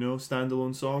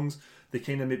 Standalone songs. They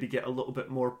kind of maybe get a little bit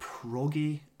more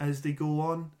proggy as they go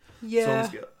on. Yeah.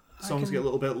 Songs get a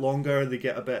little bit longer. They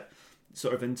get a bit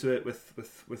sort of into it with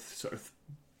sort of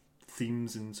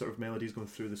themes and sort of melodies going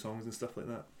through the songs and stuff like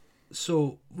that.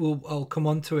 So I'll come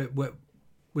on to it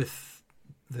with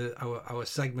our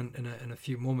segment in a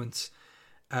few moments.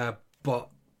 But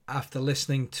after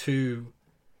listening to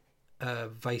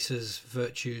Vices,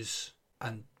 Virtues,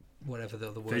 and whatever the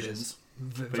other word Visions. is,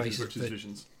 Vices, Virtues,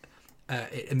 Visions.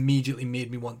 It immediately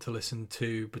made me want to listen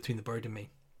to Between the Bird and Me.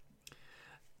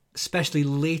 Especially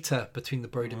later Between the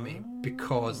Bird and Me,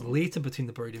 because later Between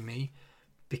the Bird and Me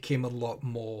became a lot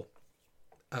more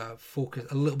focus,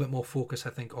 a little bit more focus, I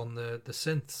think, on the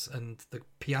synths and the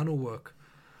piano work.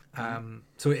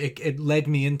 So it led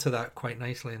me into that quite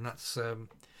nicely, and that's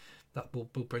that we'll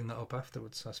bring that up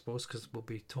afterwards, I suppose, because we'll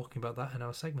be talking about that in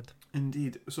our segment.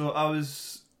 Indeed. So I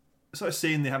was sort of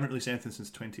saying they haven't released anything since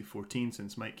 2014,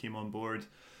 since Mike came on board.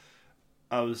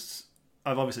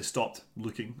 I've obviously stopped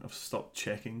looking. I've stopped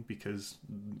checking because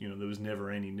there was never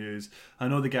any news. I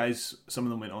know the guys, some of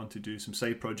them went on to do some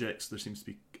side projects. There seems to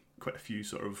be quite a few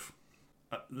sort of,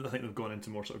 I think they've gone into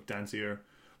more sort of dancier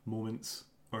moments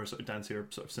or sort of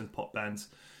dancier sort of synth pop bands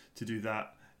to do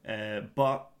that.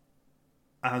 But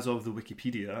as of the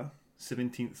Wikipedia,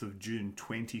 17th of June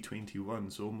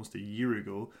 2021, so almost a year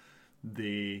ago,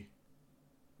 they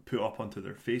put up onto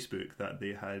their Facebook that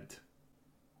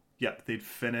they'd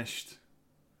finished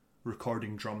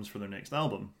recording drums for their next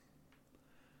album.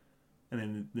 And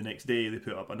then the next day they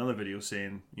put up another video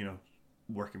saying,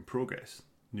 work in progress,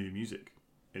 new music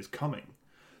is coming.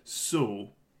 So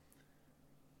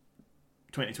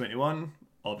 2021,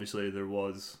 obviously there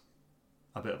was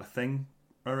a bit of a thing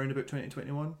around about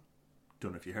 2021.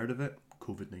 Don't know if you heard of it,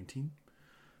 COVID-19.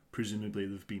 Presumably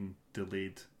they've been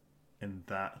delayed in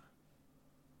that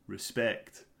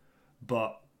respect.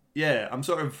 But yeah, I'm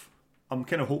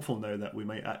kind of hopeful now that we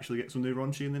might actually get some new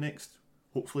Raunchy in the next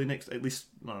at least,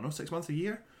 I don't know, 6 months, a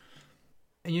year.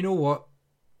 And you know what?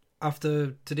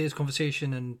 After today's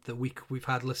conversation and the week we've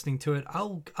had listening to it,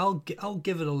 I'll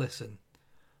give it a listen.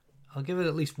 I'll give it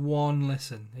at least one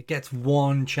listen. It gets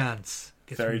one chance. It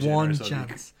gets Very one generous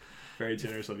chance. Very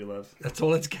generous of you, love. That's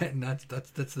all it's getting. That's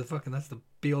the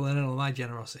be all and end all of my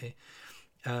generosity.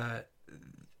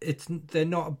 They're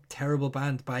not a terrible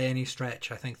band by any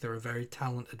stretch. I think they're a very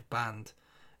talented band,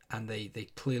 and they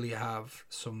clearly have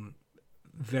some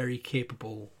very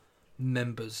capable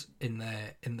members in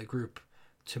the group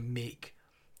to make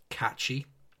catchy,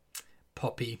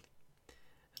 poppy,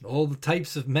 and all the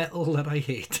types of metal that I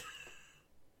hate.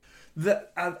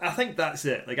 I think that's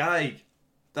it. Like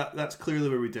that's clearly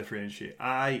where we differentiate.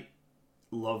 I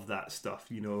love that stuff.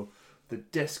 The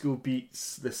disco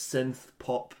beats, the synth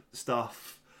pop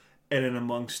stuff. In and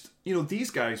amongst,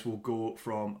 these guys will go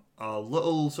from a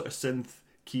little sort of synth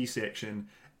key section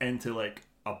into like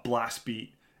a blast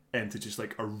beat into just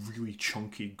like a really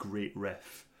chunky, great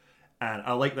riff. And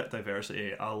I like that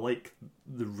diversity. I like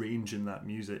the range in that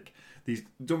music.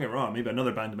 Don't get me wrong, maybe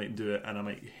another band might do it and I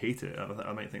might hate it.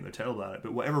 I might think they're terrible at it.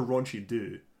 But whatever Raunchy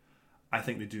do, I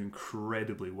think they do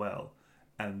incredibly well.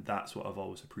 And that's what I've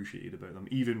always appreciated about them.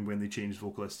 Even when they changed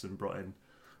vocalists and brought in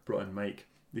Mike,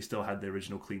 they still had the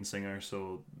original clean singer,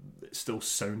 so it still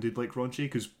sounded like Raunchy,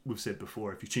 because we've said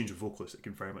before, if you change a vocalist, it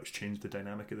can very much change the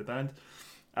dynamic of the band.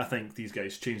 I think these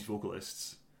guys changed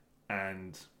vocalists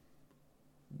and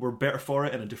were better for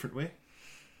it in a different way.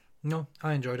 No,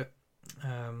 I enjoyed it.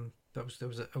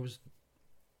 It was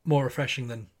more refreshing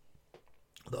than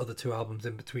the other two albums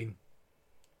in between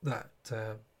that,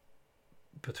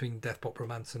 between Death Pop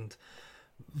Romance and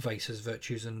Vices,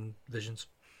 Virtues, and Visions.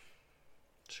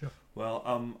 Sure. Well,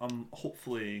 I'm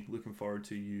hopefully looking forward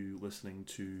to you listening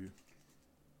to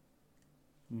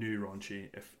new Raunchy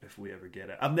if we ever get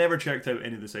it. I've never checked out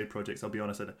any of the side projects. I'll be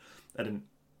honest, I didn't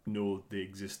know they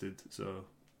existed, so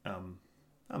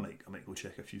I might go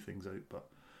check a few things out. But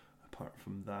apart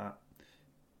from that,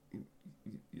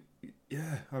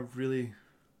 yeah, I really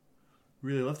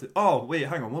loved it. Oh wait,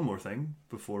 hang on, one more thing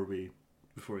before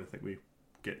I think we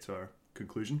get to our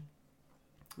conclusion.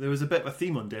 There was a bit of a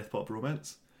theme on Death Pop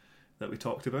Romance that we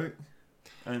talked about,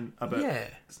 and about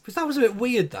because that was a bit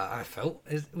weird. That I felt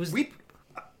it was.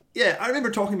 Yeah, I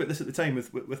remember talking about this at the time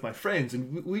with my friends,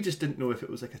 and we just didn't know if it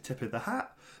was like a tip of the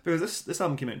hat, because this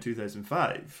album came out in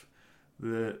 2005.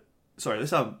 This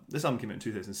album came out in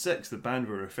 2006. The band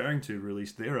we're referring to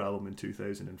released their album in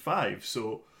 2005.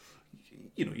 So,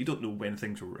 you know, you don't know when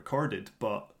things were recorded,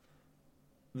 but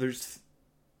there's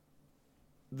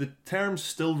the term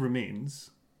 "Still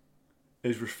Remains"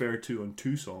 is referred to on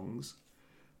 2 songs,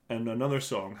 and another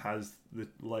song has the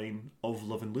line "of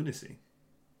love and lunacy."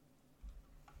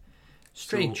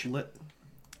 Strange. So,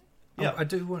 yeah, I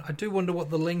do wonder what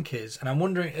the link is, and I'm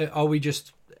wondering, are we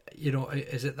just, you know,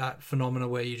 is it that phenomena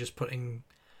where you're just putting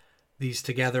these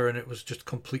together and it was just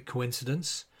complete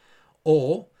coincidence,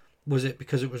 or was it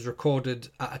because it was recorded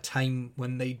at a time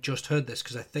when they just heard this?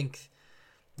 Because I think,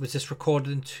 was this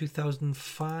recorded in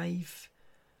 2005,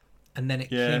 and then it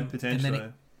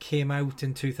came out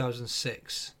in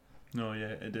 2006. No, yeah,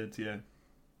 it did, yeah.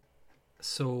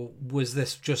 So was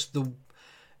this just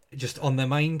on their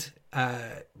mind?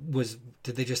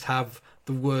 Did they just have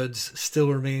the words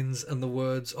 "Still Remains" and the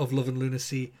words "of love and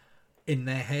lunacy" in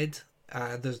their head?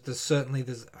 There's certainly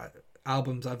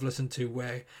albums I've listened to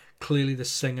where clearly the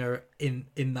singer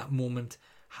in that moment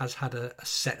has had a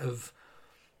set of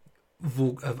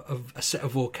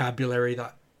vocabulary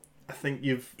that I think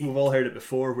we've all heard it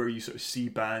before, where you sort of see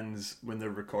bands when they're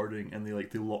recording and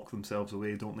they lock themselves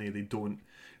away, don't they? They don't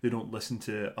listen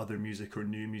to other music or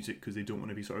new music because they don't want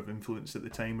to be sort of influenced at the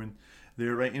time when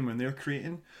they're writing, when they're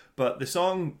creating. But the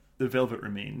song "The Velvet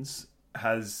Remains"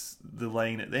 has the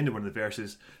line at the end of one of the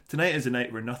verses: "Tonight is a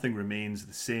night where nothing remains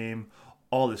the same.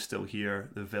 All is still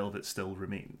here. The velvet still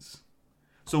remains."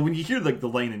 So when you hear the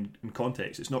line in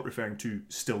context, it's not referring to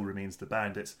 "Still Remains" the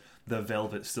band. It's "The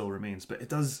Velvet Still Remains." But it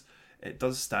does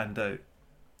stand out.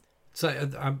 So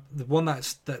the one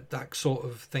that sort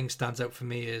of thing stands out for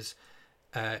me is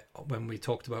when we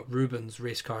talked about Rubens'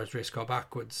 "Race Car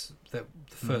Backwards," the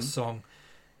first song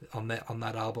on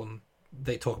that album.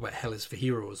 They talk about "Hell is for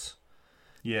Heroes."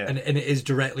 Yeah, and it is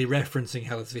directly referencing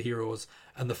 "Hell is for Heroes"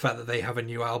 and the fact that they have a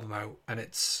new album out and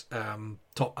it's a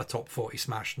top 40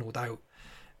 smash, no doubt.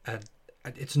 And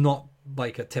it's not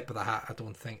like a tip of the hat. I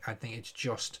don't think. I think it's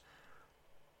just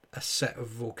a set of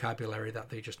vocabulary that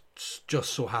they just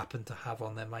so happen to have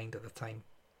on their mind at the time.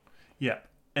 Yeah.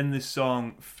 In the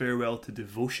song "Farewell to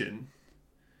Devotion,"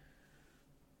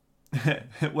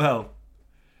 well,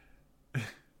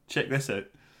 check this out.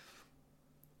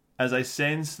 "As I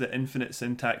sense the infinite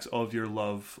syntax of your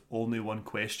love, only one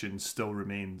question still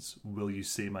remains. Will you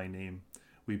say my name?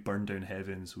 We burn down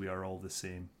heavens, we are all the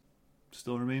same."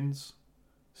 Still remains,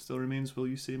 will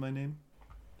you say my name?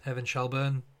 Heaven shall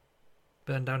burn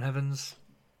down heavens.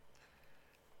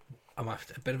 I'm a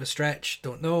bit of a stretch,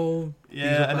 don't know.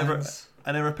 Yeah,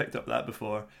 I never picked up that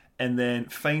before. And then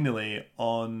finally,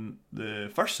 on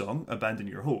the first song, "Abandon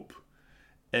Your Hope,"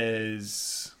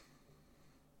 is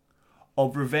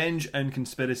 "Of revenge and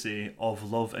conspiracy, of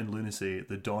love and lunacy,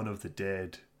 the dawn of the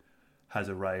dead has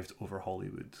arrived over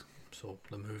Hollywood." So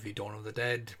the movie Dawn of the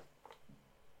Dead.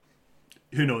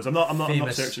 Who knows? I'm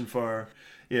not searching for.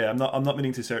 Yeah, I'm not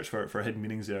meaning to search for hidden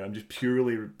meanings there. I'm just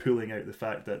purely pulling out the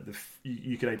fact that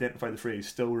you can identify the phrase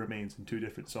 "still remains" in 2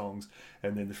 different songs,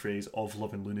 and then the phrase "of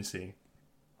love and lunacy"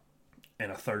 in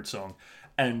a third song.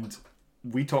 And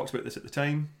we talked about this at the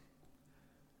time.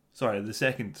 Sorry, the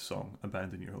second song,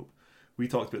 "Abandon Your Hope." We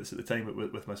talked about this at the time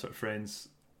with my sort of friends.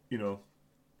 You know,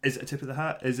 is it a tip of the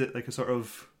hat? Is it like a sort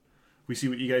of, we see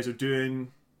what you guys are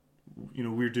doing, you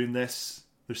know, we're doing this,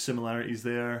 there's similarities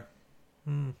there.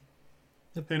 Who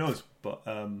knows? But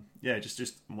yeah,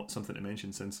 just something to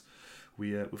mention, since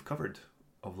we've covered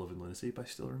 "Of Love and Lunacy" by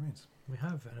Still Remains. We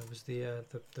have, and it was the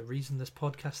reason this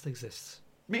podcast exists.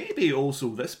 Maybe also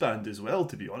this band as well,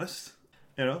 to be honest.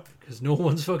 You know, because no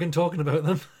one's fucking talking about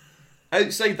them.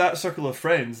 Outside that circle of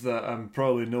friends that I'm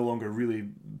probably no longer really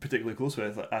particularly close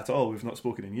with at all. We've not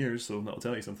spoken in years, so that'll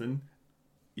tell you something.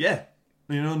 Yeah,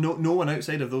 you know, no one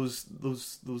outside of those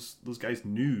guys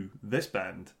knew this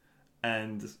band.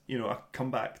 And, you know, I come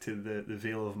back to the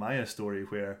Veil of Maya story,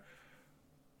 where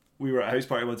we were at a house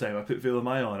party one time, I put Veil of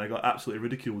Maya on, I got absolutely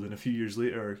ridiculed, and a few years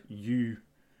later you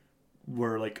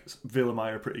were like, Veil of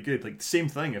Maya are pretty good. Like, the same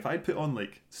thing, if I'd put on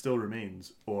like Still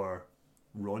Remains or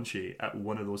Raunchy at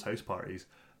one of those house parties,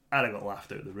 I'd have got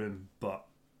laughed out of the room. But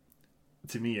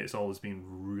to me, it's always been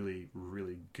really,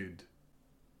 really good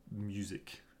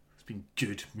music. It's been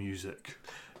good music.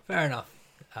 Fair enough.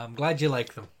 I'm glad you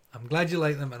like them. And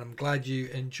I'm glad you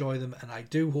enjoy them, and I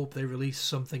do hope they release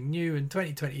something new in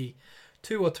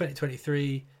 2022 or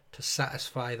 2023 to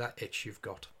satisfy that itch you've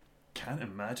got. Can't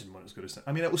imagine what it's going to sound.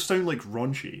 I mean, it will sound like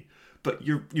Raunchy, but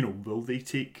will they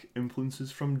take influences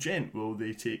from Gent? Will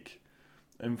they take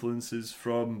influences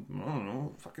from, I don't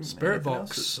know, fucking Spirit anything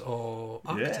Box else. or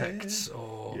Architects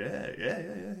or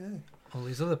Yeah. all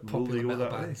these other popular go metal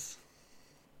that way. bands.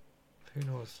 Who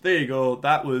knows? There you go.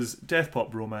 That was Death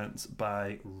Pop Romance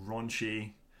by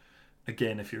Raunchy.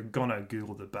 Again, if you're gonna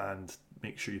Google the band,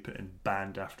 make sure you put in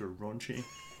band after Raunchy.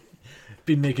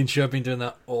 Been making sure I've been doing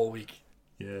that all week.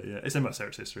 Yeah. It's in my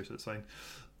search history, so it's fine.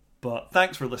 But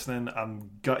thanks for listening.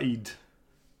 I'm gutted,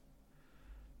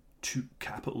 to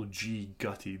capital G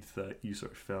gutted, that you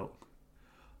sort of felt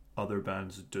other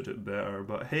bands did it better.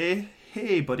 But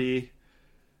hey, buddy,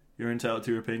 you're entitled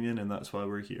to your opinion, and that's why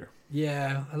we're here.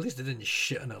 Yeah, at least I didn't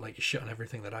shit on it like you shit on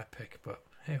everything that I pick, but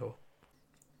hey ho.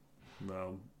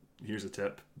 Well, here's a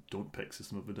tip. Don't pick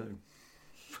System of a Down.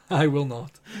 I will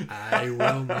not.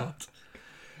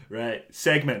 Right,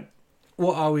 segment.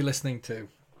 What are we listening to?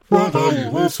 What are you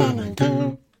listening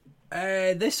to?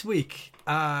 This week,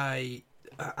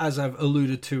 as I've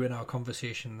alluded to in our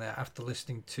conversation there, after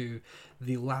listening to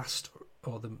the last,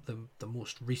 or the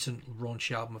most recent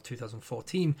Raunchy album of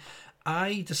 2014,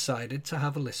 I decided to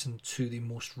have a listen to the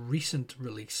most recent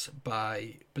release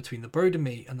by Between the Bird and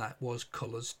Me, and that was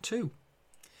Colours 2.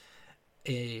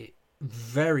 A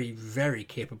very, very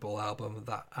capable album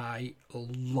that I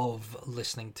love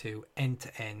listening to end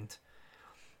to end.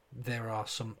 There are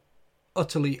some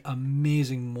utterly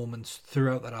amazing moments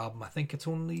throughout that album. I think it's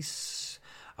only,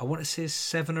 I want to say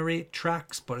 7 or 8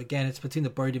 tracks, but again, it's Between the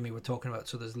Bird and Me we're talking about,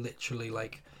 so there's literally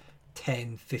like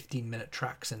 10, 15-minute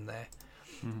tracks in there.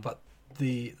 But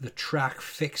the track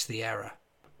Fix the Error,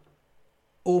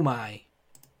 oh my,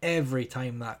 every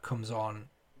time that comes on,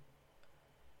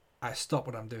 I stop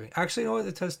what I'm doing. Actually, no,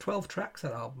 it has 12 tracks,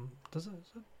 that album. Does it?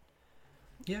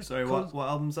 Yeah. Sorry, what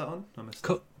album's that on? I missed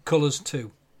it. Colours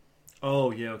 2.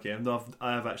 Oh, yeah, okay.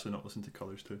 I have actually not listened to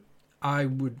Colours 2. I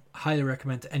would highly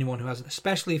recommend to anyone who hasn't,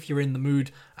 especially if you're in the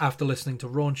mood after listening to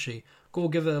Raunchy, go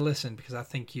give it a listen, because I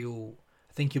think you'll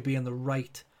be in the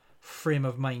right frame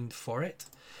of mind for it.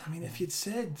 I mean, if you'd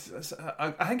said,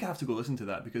 I think I have to go listen to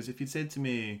that, because if you'd said to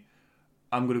me,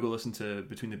 I'm going to go listen to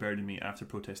Between the Bird and Me after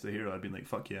Protest the Hero, I'd been like,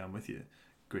 fuck yeah, I'm with you.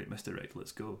 Great misdirect,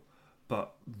 let's go.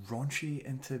 But Raunchy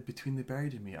into Between the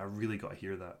Bird and Me, I really got to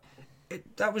hear that.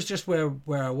 That was just where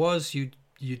I was. You'd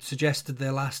suggested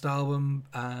their last album,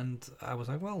 and I was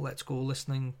like, well, let's go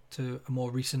listening to a more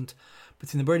recent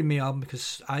Between the Bird and Me album,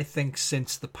 because I think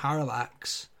since The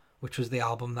Parallax, which was the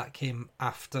album that came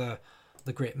after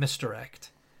The Great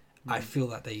Misdirect, I feel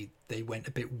that they went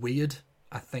a bit weird.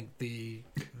 I think the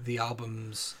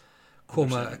albums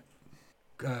Coma,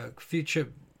 Future,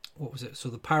 what was it? So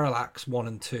The Parallax 1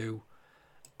 and 2,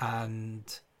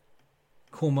 and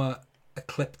Coma,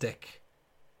 Ecliptic,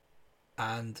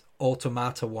 and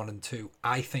Automata 1 and 2,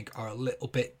 I think are a little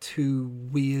bit too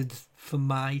weird for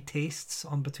my tastes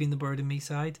on Between the Bird and Me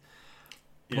side.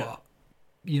 Yeah. But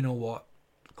you know what?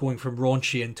 Going from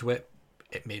Raunchy into it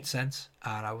made sense,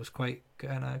 and I was quite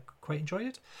enjoyed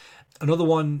it. Another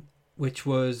one which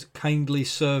was kindly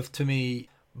served to me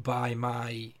by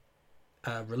my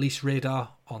release radar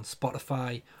on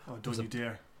Spotify. Oh, don't you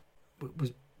dare.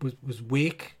 Was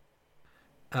Wake,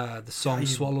 the song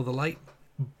Swallow the Light.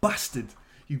 Bastard.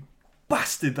 You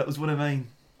bastard, that was one of mine.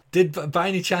 By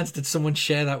any chance, did someone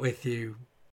share that with you?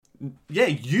 Yeah,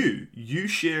 you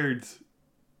shared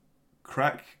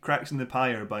Cracks in the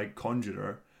Pyre by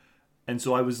Conjurer, and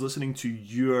so I was listening to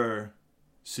your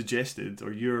suggested,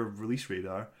 or your release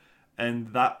radar,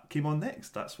 and that came on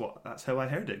next. That's how I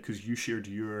heard it, because you shared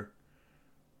your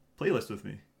playlist with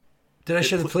me. Did I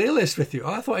share the playlist with you?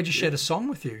 Oh, I thought I just shared a song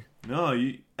with you. No,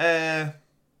 you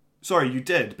sorry, you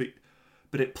did,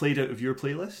 but it played out of your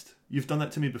playlist. You've done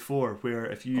that to me before, where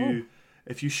if you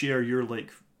share your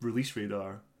like release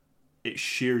radar, it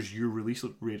shares your release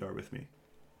radar with me.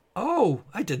 Oh,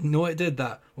 I didn't know it did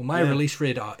that. Well, my release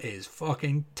radar is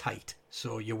fucking tight,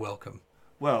 so you're welcome.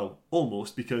 Well,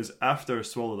 almost, because after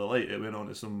Swallow the Light, it went on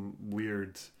to some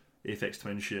weird Aphex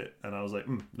Twin shit, and I was like,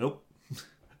 nope.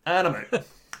 And I'm out.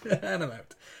 And I'm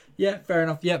out. Yeah, fair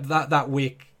enough. Yep, that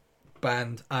Wake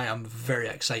band, I am very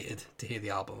excited to hear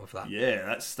the album of that. Yeah,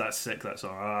 that's sick, that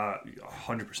song.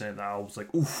 100% that album's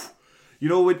like, oof. You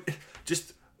know,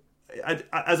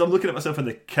 as I'm looking at myself in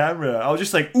the camera, I was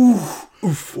just like, oof.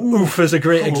 Oof. Oof is a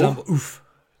great example. Oof.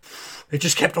 It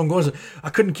just kept on going. I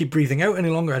couldn't keep breathing out any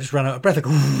longer. I just ran out of breath. Like,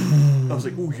 I was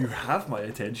like, oh, you have my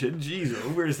attention. Jeez,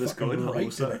 where is this going? Right, Hello,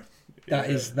 sir.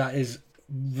 That is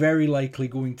very likely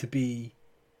going to be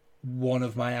one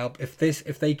of my albums.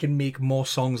 If they can make more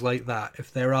songs like that,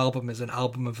 if their album is an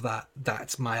album of that,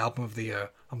 that's my album of the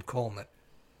year. I'm calling it.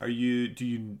 Do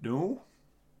you know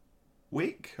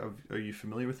Wake? Are you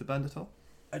familiar with the band at all?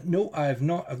 No, I have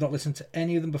not. I've not listened to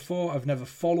any of them before. I've never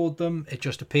followed them. It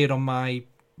just appeared on my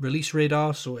release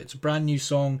radar, so it's a brand new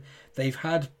song. They've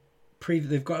had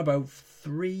they've got about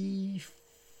three.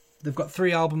 They've got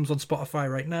 3 albums on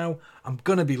Spotify right now. I'm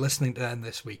gonna be listening to them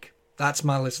this week. That's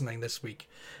my listening this week,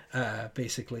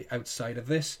 basically outside of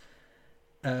this.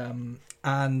 And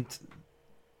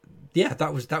yeah,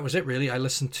 that was it really. I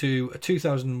listened to a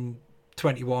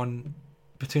 2021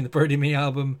 Between the Bird and Me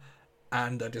album,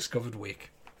 and I discovered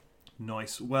Wake.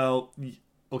 Nice. Well,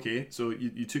 okay, so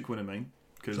you took one of mine,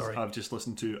 because Sorry. I've just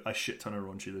listened to a shit ton of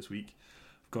Raunchy this week.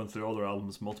 I've gone through all their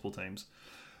albums multiple times.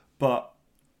 But,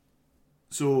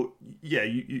 so, yeah,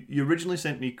 you originally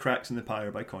sent me Cracks in the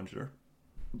Pyre by Conjurer.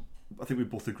 I think we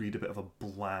both agreed a bit of a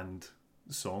bland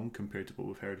song compared to what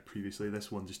we've heard previously.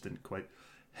 This one just didn't quite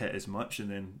hit as much. And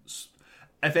then,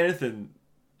 if anything,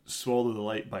 Swallow the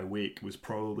Light by Wake was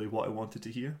probably what I wanted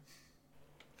to hear.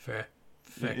 Fair.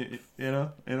 You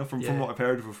know, from Yeah. what I've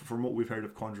heard, from what we've heard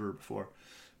of Conjurer before.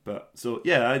 But so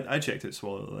yeah, I checked out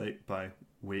Swallow the Light by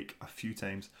Wake a few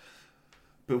times.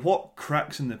 But what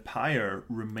Cracks in the Pyre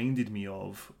reminded me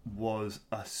of was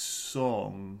a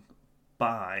song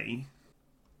by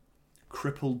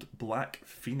Crippled Black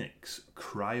Phoenix,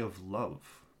 Cry of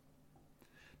Love.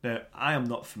 Now, I am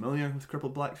not familiar with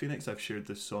Crippled Black Phoenix. I've shared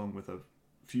this song with a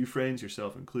few friends,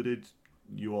 yourself included.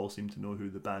 You all seem to know who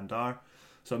the band are.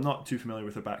 So I'm not too familiar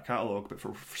with their back catalogue, but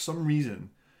for some reason,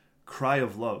 Cry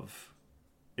of Love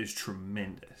is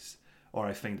tremendous. Or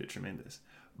I find it tremendous.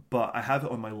 But I have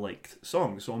it on my liked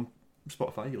songs. So on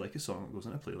Spotify, you like a song, it goes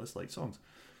in a playlist, liked songs.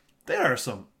 There are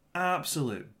some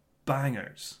absolute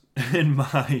bangers in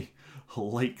my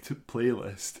liked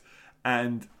playlist.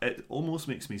 And it almost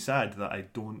makes me sad that I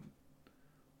don't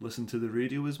listen to the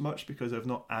radio as much because I've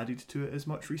not added to it as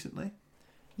much recently.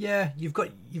 Yeah, you've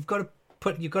got to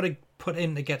put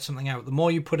in to get something out. The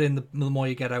more you put in, the more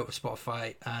you get out of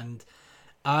Spotify. And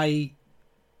I,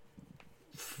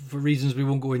 for reasons we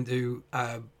won't go into,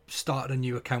 started a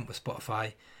new account with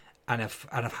Spotify, and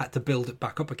I've had to build it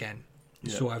back up again.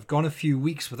 Yeah. So I've gone a few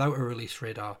weeks without a release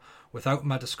radar, without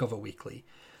my Discover Weekly.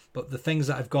 But the things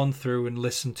that I've gone through and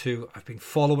listened to, I've been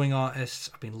following artists,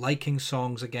 I've been liking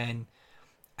songs again,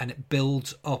 and it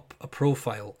builds up a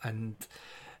profile. And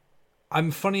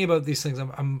I'm funny about these things.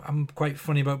 I'm quite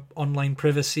funny about online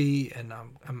privacy, and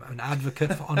I'm an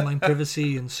advocate for online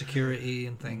privacy and security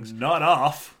and things. Not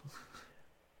off.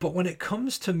 But when it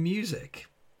comes to music,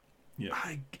 Yeah.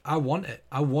 I want it.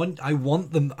 I want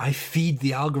them. I feed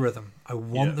the algorithm. I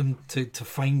want them to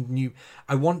find new.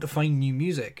 I want to find new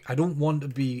music. I don't want to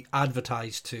be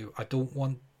advertised to. I don't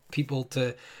want people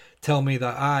to tell me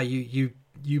that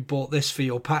you bought this for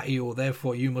your patio,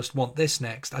 therefore you must want this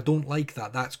next. I don't like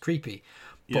that. That's creepy.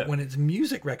 But when it's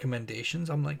music recommendations,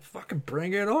 I'm like, fucking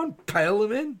bring it on. Pile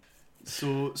them in.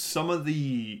 So some of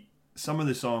the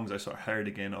songs I sort of heard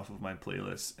again off of my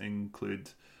playlist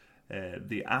include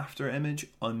the After Image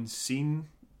Unseen.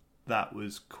 That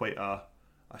was quite a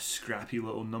scrappy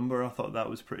little number. I thought that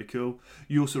was pretty cool.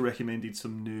 You also recommended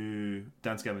some new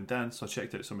Dance Gavin Dance, so I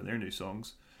checked out some of their new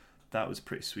songs. That was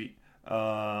pretty sweet.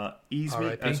 Ease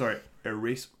Me,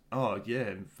 Erase. Oh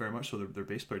yeah, very much so. Their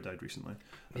bass player died recently.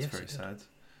 That's very sad.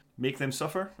 Make Them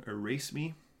Suffer, Erase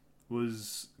Me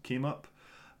came up.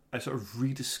 I sort of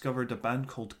rediscovered a band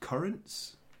called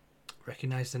Currents.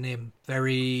 Recognize the name.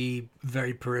 Very,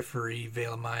 very periphery.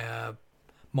 Veil Maya,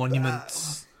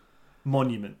 Monuments.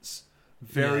 Monuments.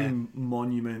 Very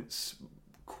Monuments.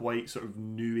 Quite sort of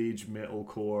new age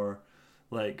metalcore,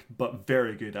 but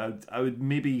very good. I would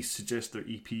maybe suggest their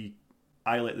EP,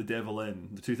 I Let the Devil In,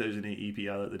 the 2008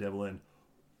 EP, I Let the Devil In.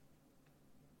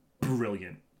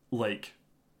 Brilliant.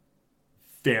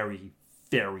 Very,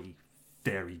 very,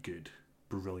 very good.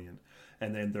 Brilliant.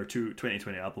 And then their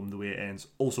 2020 album, The Way It Ends,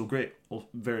 also great.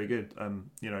 Very good. I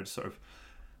just sort of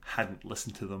hadn't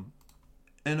listened to them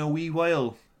in a wee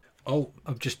while. Oh,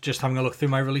 I'm just having a look through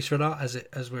my release radar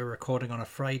as we're recording on a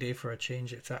Friday for a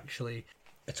change. It's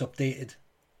updated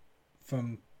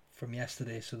from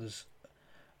yesterday, so there's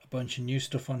a bunch of new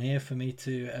stuff on here for me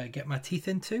to get my teeth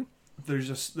into. There's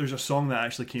a song that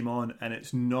actually came on, and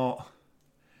it's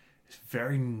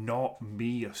very not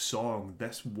me a song.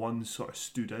 This one sort of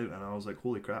stood out, and I was like,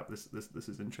 holy crap, this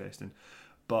is interesting.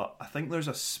 But I think there's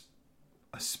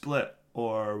a split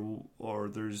or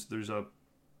there's an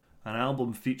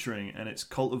album featuring, and it's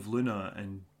Cult of Luna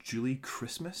and Julie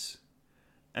Christmas,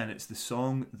 and it's the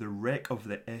song The Wreck of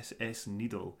the SS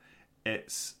Needle.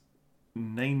 It's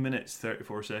 9 minutes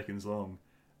 34 seconds long,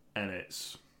 and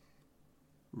it's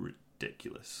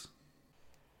ridiculous.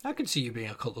 I could see you being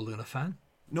a Cult of Luna fan.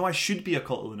 no, I should be a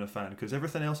Cult of Luna fan because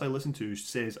everything else I listen to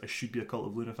says I should be a Cult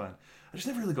of Luna fan. I just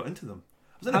never really got into them.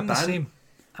 I was in a I'm band. the same.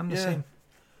 I'm the same.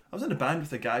 I was in a band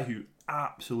with a guy who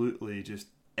absolutely just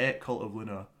ate Cult of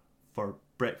Luna for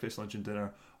breakfast, lunch, and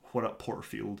dinner. What up,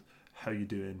 Porterfield? How you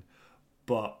doing?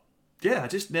 But yeah, I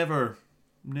just never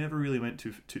really went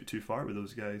too far with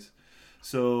those guys.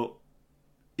 So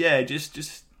yeah,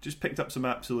 just picked up some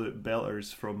absolute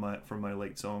belters from my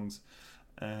light songs.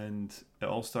 And it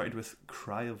all started with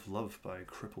Cry of Love by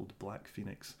Crippled Black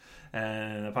Phoenix.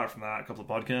 And apart from that, a couple of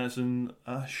podcasts and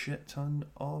a shit ton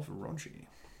of raunchy.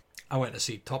 I went to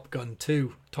see Top Gun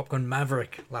 2, Top Gun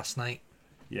Maverick last night.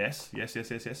 Yes.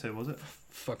 How was it?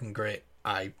 Fucking great.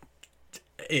 It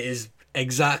is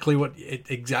exactly what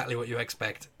you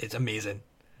expect. It's amazing.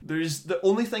 There's the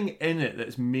only thing in it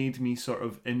that's made me sort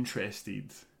of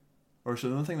interested, or so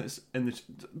the only thing that's in the.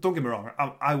 Don't get me wrong,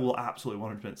 I will absolutely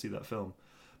 100% see that film,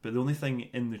 but the only thing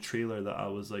in the trailer that I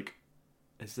was like,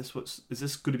 is this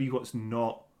going to be what's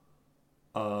not,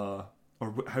 or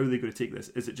how are they going to take this?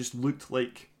 Is it just looked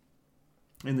like,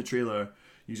 in the trailer,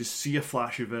 you just see a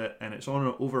flash of it, and it's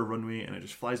over a runway, and it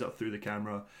just flies up through the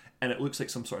camera, and it looks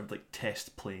like some sort of like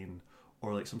test plane,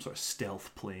 or like some sort of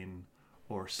stealth plane,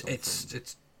 or something.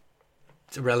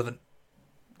 It's irrelevant.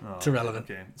 Oh, it's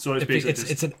irrelevant. Okay, so it's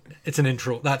basically it's an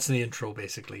intro. That's the intro,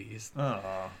 basically.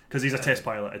 Because he's a test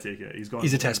pilot. I take it.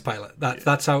 He's a test pilot.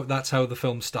 That's how the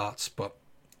film starts. But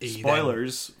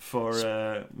spoilers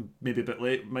for maybe a bit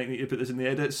late. Might need to put this in the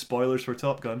edit. Spoilers for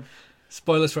Top Gun.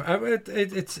 Spoilers for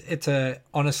it's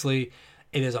honestly,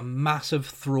 it is a massive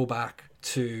throwback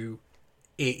to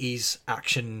 80s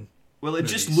action. Well, it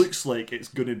movies. just looks like it's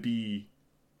going to be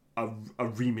a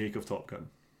remake of Top Gun.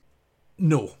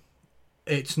 No,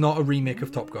 it's not a remake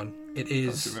of Top Gun. It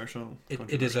is controversial.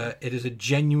 It is a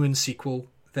genuine sequel.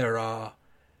 There are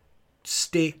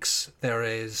stakes. There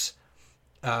is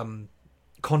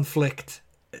conflict.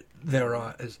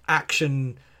 There is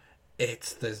action.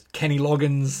 There's Kenny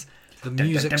Loggins. The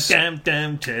music.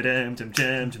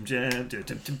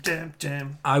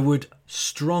 I would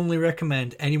strongly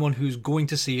recommend anyone who's going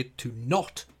to see it to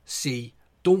not see.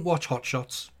 Don't watch Hot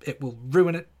Shots. It will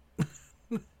ruin it.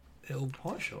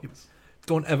 Hot Shots.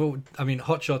 Don't ever. I mean,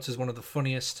 Hot Shots is one of the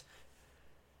funniest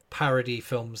parody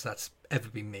films that's ever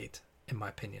been made, in my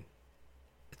opinion.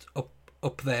 It's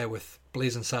up there with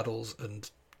Blazing Saddles and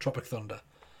Tropic Thunder.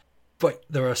 But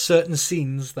there are certain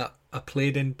scenes that are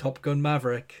played in Top Gun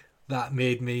Maverick that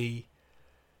made me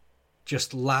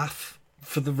just laugh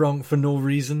for no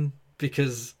reason,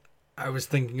 because I was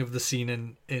thinking of the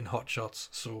scene in Hot Shots.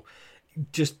 So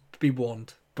just be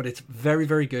warned. But it's very,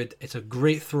 very good. It's a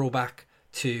great throwback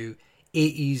to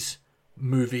 80s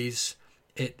movies.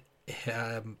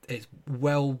 It's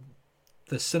well,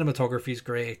 the cinematography is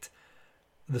great.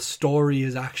 The story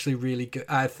is actually really good.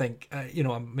 I think,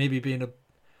 I'm maybe being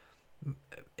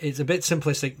it's a bit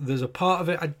simplistic. There's a part of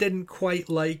it I didn't quite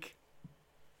like,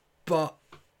 but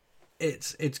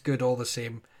it's good all the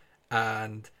same.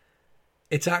 And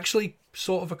it's actually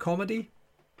sort of a comedy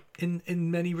in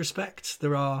many respects.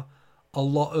 There are a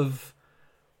lot of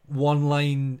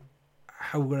one-line,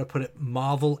 how would I put it,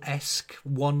 Marvel-esque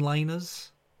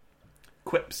one-liners.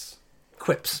 Quips.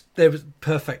 They was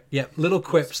perfect. Yeah, little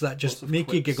quips that just make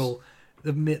quips. You giggle.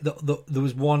 There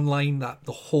was one line that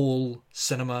the whole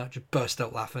cinema just burst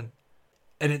out laughing.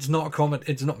 And it's not a comedy.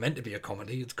 It's not meant to be a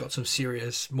comedy. It's got some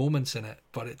serious moments in it,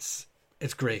 but it's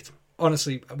great.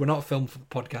 Honestly, we're not a film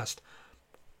podcast.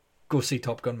 Go see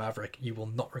Top Gun Maverick. You will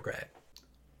not regret it.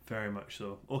 Very much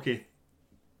so. Okay.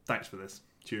 Thanks for this.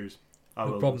 Cheers. I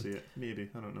No will problem. see it.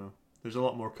 Maybe. I don't know. There's a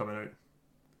lot more coming out.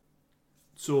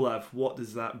 So, Lav, what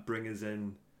does that bring us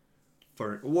in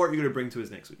for? What are you going to bring to us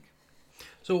next week?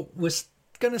 So we're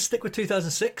going to stick with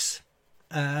 2006.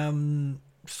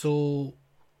 So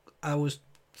a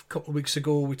couple of weeks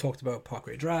ago we talked about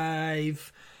Parkway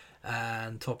Drive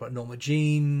and talked about Norma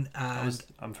Jean. And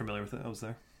I'm familiar with it. I was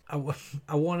there. I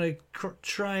want to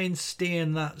try and stay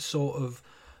in that sort of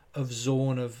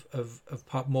zone of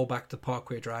more back to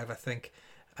Parkway Drive, I think,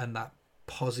 and that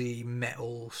posy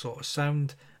metal sort of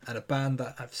sound, and a band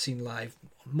that I've seen live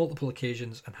on multiple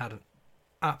occasions and had an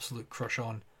absolute crush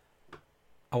on.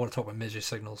 I want to talk about Misery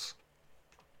Signals,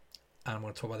 and I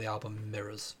want to talk about the album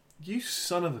Mirrors. You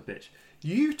son of a bitch.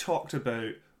 You talked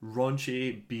about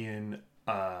Raunchy being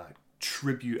a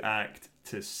tribute act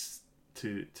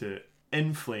to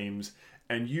In Flames,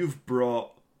 and you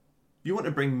want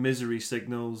to bring Misery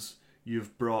Signals,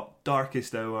 you've brought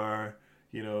Darkest Hour,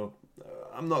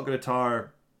 I'm not going to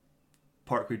tar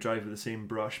Parkway Drive with the same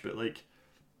brush, but like,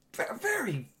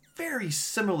 very, very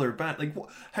similar band. Like,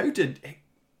 how did, I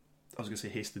was going to say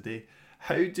Haste the Day,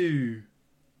 how do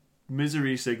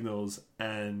Misery Signals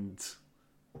and...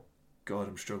 God,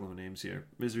 I'm struggling with names here.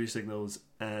 Misery Signals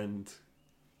and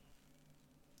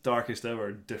Darkest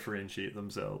Hour differentiate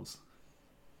themselves.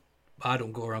 I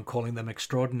don't go around calling them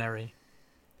extraordinary.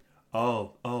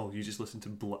 Oh, you just listen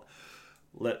to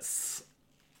Let's...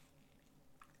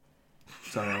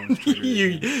 Sorry, I was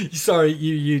triggering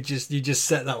you just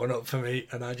set that one up for me,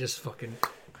 and I just fucking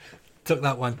took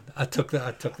that one. I took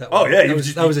that one. Oh yeah,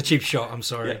 that was a cheap shot. I'm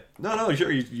sorry. Yeah. No,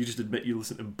 sure. You just admit you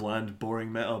listen to bland,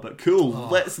 boring metal, but cool. Oh.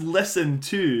 Let's listen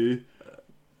to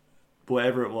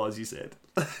whatever it was you said.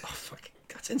 Oh fuck,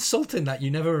 that's insulting. That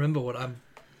you never remember what I'm.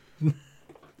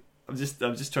 I'm just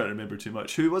trying to remember too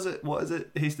much. Who was it? What is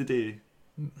it? Hasty Day.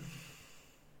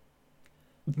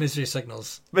 Misery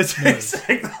Signals. Misery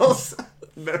Signals.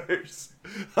 Mirrors.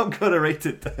 I'm gonna write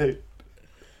it down.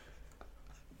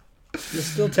 You'll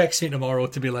still text me tomorrow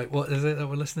to be like, what is it that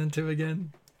we're listening to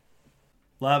again?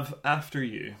 Lav, after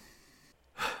you.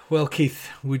 Well, Keith,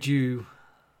 would you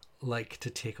like to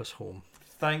take us home?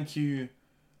 Thank you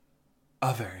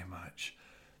very much.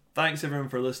 Thanks everyone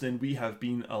for listening. We have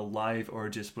been Alive or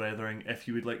Just Blethering. If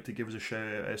you would like to give us a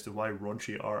shout out as to why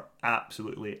Raunchy are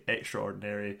absolutely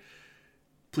extraordinary,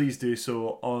 please do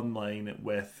so online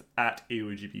with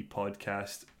 @AOGB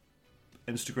Podcast,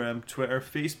 Instagram, Twitter,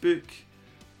 Facebook.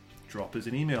 Drop us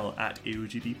an email at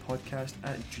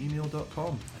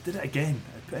aogbpodcast@gmail.com. I did it again.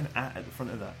 I put an at the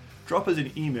front of that. Drop us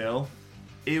an email,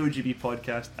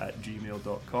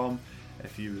 aogbpodcast@gmail.com,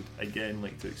 if you would again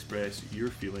like to express your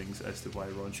feelings as to why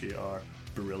Raunchy are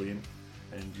brilliant.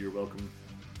 And you're welcome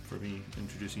for me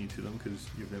introducing you to them because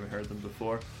you've never heard them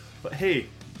before. But hey,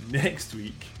 next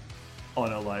week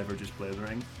on Alive or Just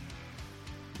Blethering,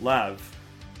 Lav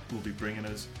will be bringing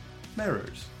us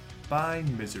Mirrors by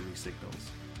Misery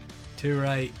Signals. Too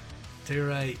right.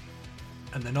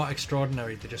 And they're not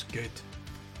extraordinary, they're just good.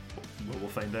 Well, we'll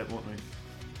find out, won't we?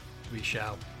 We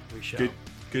shall.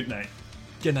 Good night.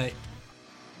 Good night.